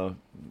the...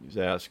 he's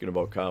asking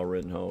about Kyle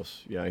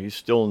Rittenhouse. Yeah, he's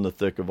still in the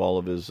thick of all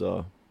of his...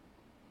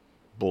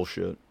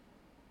 bullshit.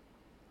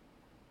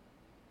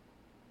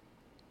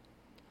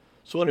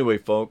 So anyway,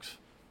 folks,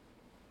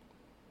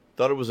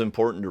 thought it was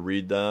important to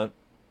read that.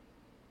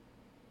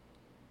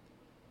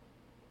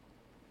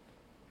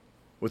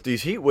 With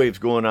these heat waves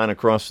going on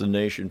across the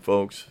nation,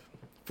 folks,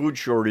 food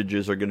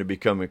shortages are going to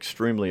become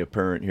extremely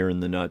apparent here in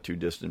the not too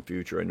distant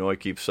future. I know I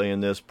keep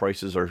saying this,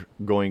 prices are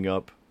going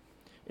up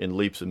in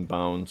leaps and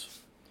bounds,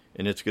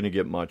 and it's going to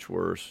get much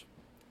worse.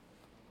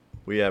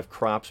 We have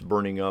crops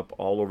burning up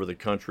all over the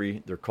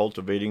country. They're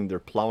cultivating, they're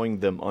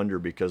plowing them under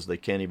because they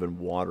can't even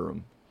water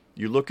them.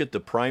 You look at the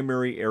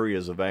primary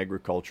areas of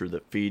agriculture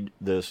that feed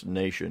this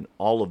nation,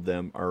 all of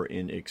them are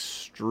in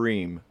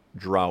extreme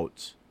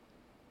droughts.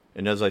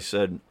 And as I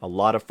said, a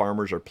lot of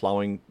farmers are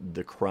plowing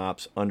the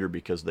crops under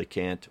because they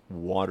can't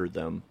water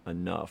them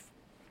enough.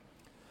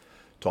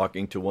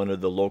 Talking to one of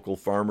the local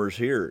farmers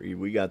here,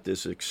 we got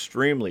this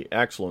extremely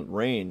excellent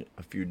rain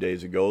a few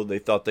days ago. They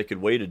thought they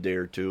could wait a day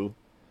or two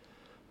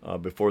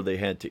before they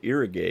had to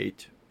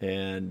irrigate,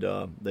 and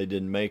they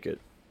didn't make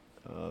it.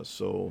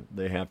 So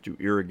they have to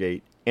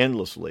irrigate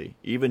endlessly,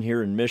 even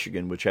here in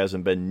Michigan, which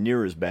hasn't been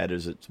near as bad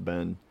as it's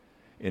been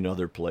in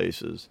other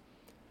places.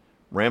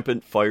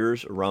 Rampant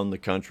fires around the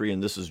country,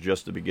 and this is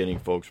just the beginning,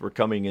 folks. We're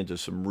coming into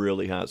some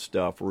really hot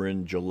stuff. We're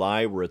in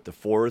July. We're at the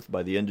 4th.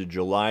 By the end of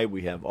July,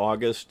 we have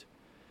August.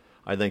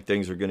 I think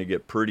things are going to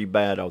get pretty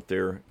bad out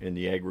there in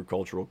the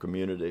agricultural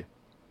community.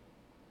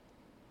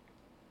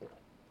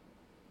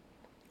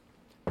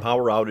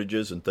 Power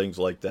outages and things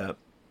like that.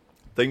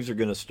 Things are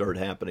going to start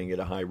happening at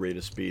a high rate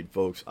of speed,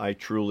 folks. I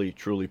truly,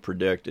 truly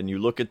predict. And you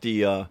look at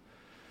the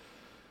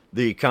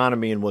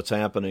economy and what's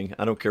happening.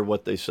 I don't care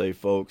what they say,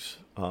 folks.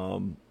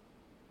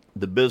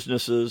 The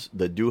businesses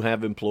that do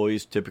have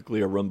employees typically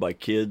are run by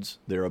kids.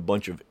 They're a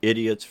bunch of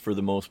idiots for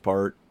the most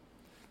part,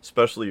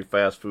 especially your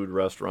fast food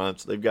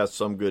restaurants. They've got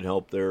some good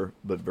help there,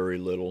 but very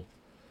little.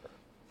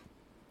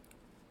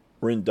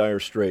 We're in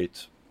dire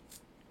straits.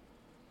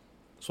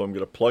 So I'm going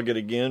to plug it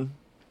again.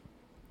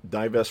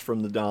 Divest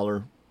from the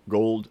dollar,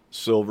 gold,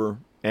 silver,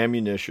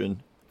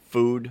 ammunition,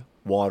 food,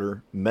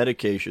 water,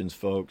 medications,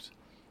 folks.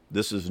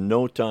 This is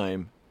no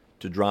time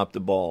to drop the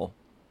ball,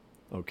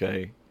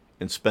 okay,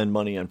 and spend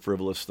money on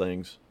frivolous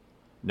things.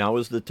 Now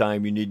is the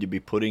time you need to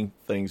be putting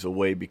things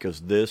away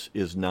because this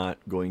is not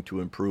going to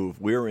improve.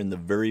 We're in the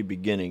very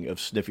beginning of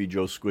Sniffy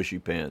Joe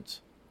Squishy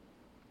Pants.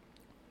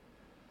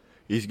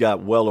 He's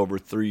got well over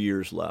 3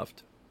 years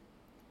left.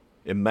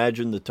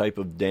 Imagine the type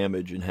of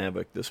damage and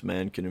havoc this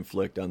man can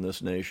inflict on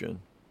this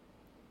nation.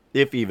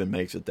 If he even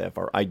makes it that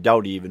far. I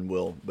doubt he even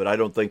will, but I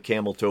don't think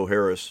Camel Toe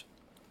Harris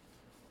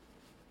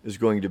is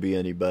going to be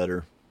any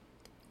better.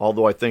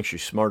 Although I think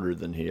she's smarter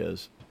than he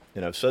is.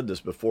 And I've said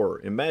this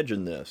before.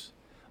 Imagine this.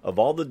 Of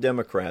all the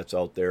Democrats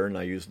out there, and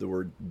I use the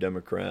word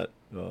Democrat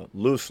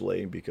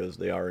loosely because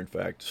they are in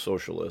fact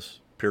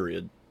socialists,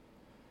 period.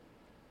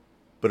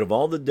 But of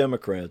all the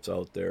Democrats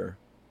out there,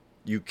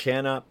 you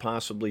cannot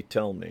possibly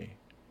tell me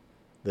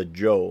that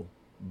Joe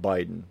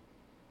Biden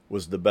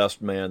was the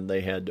best man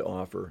they had to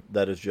offer.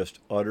 That is just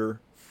utter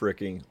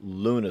freaking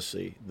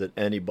lunacy that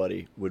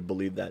anybody would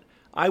believe that.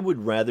 I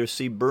would rather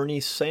see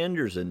Bernie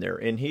Sanders in there,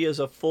 and he is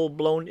a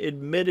full-blown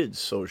admitted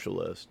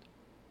socialist.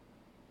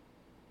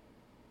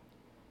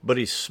 But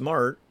he's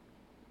smart.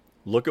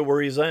 Look at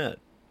where he's at.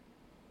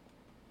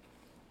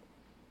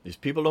 These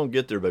people don't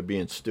get there by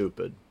being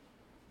stupid.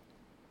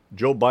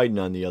 Joe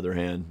Biden, on the other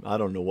hand, I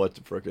don't know what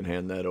to frickin'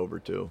 hand that over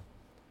to.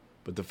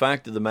 But the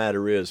fact of the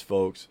matter is,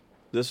 folks,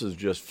 this is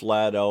just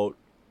flat out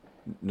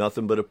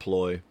nothing but a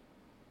ploy.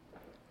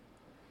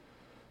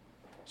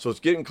 So it's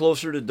getting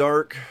closer to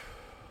dark.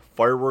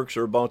 Fireworks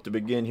are about to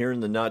begin here in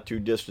the not too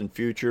distant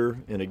future.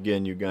 And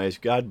again, you guys,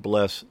 God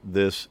bless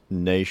this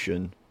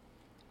nation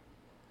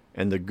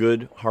and the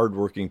good,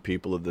 hardworking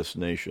people of this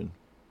nation.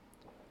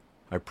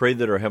 I pray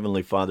that our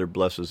Heavenly Father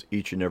blesses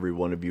each and every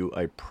one of you.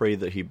 I pray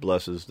that He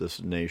blesses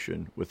this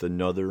nation with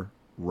another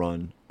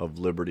run of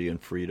liberty and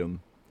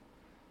freedom.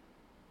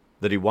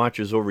 That He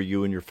watches over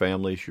you and your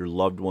families, your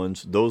loved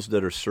ones, those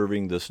that are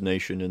serving this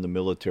nation in the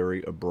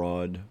military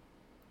abroad.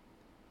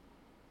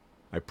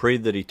 I pray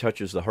that He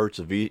touches the hearts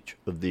of each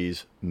of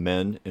these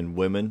men and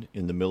women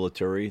in the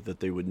military,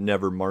 that they would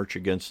never march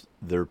against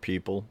their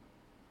people.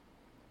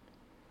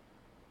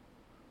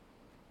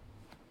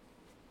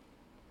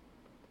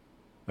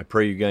 I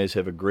pray you guys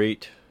have a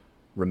great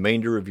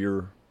remainder of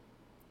your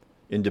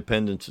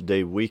Independence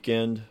Day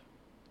weekend.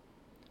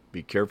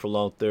 Be careful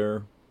out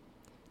there.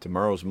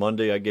 Tomorrow's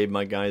Monday. I gave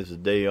my guys a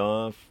day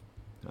off.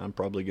 I'm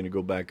probably going to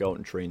go back out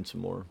and train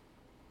some more.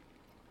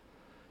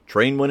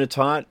 Train when it's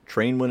hot.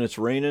 Train when it's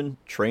raining.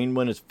 Train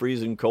when it's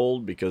freezing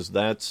cold, because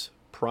that's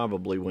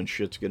probably when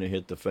shit's going to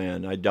hit the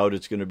fan. I doubt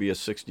it's going to be a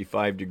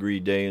 65-degree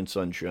day and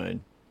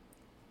sunshine.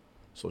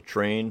 So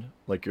train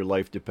like your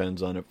life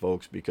depends on it,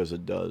 folks, because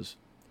it does.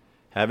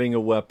 Having a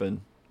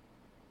weapon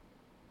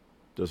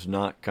does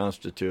not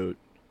constitute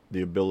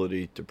the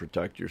ability to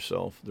protect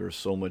yourself. There's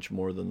so much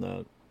more than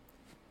that.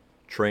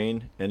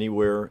 Train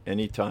anywhere,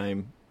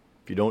 anytime.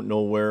 If you don't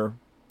know where,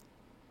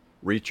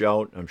 reach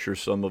out. I'm sure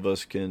some of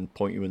us can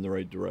point you in the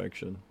right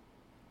direction.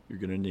 You're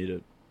going to need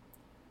it.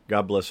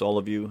 God bless all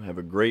of you. Have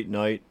a great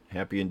night.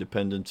 Happy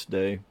Independence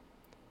Day.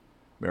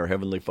 May our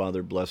Heavenly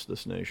Father bless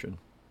this nation.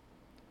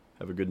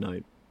 Have a good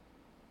night.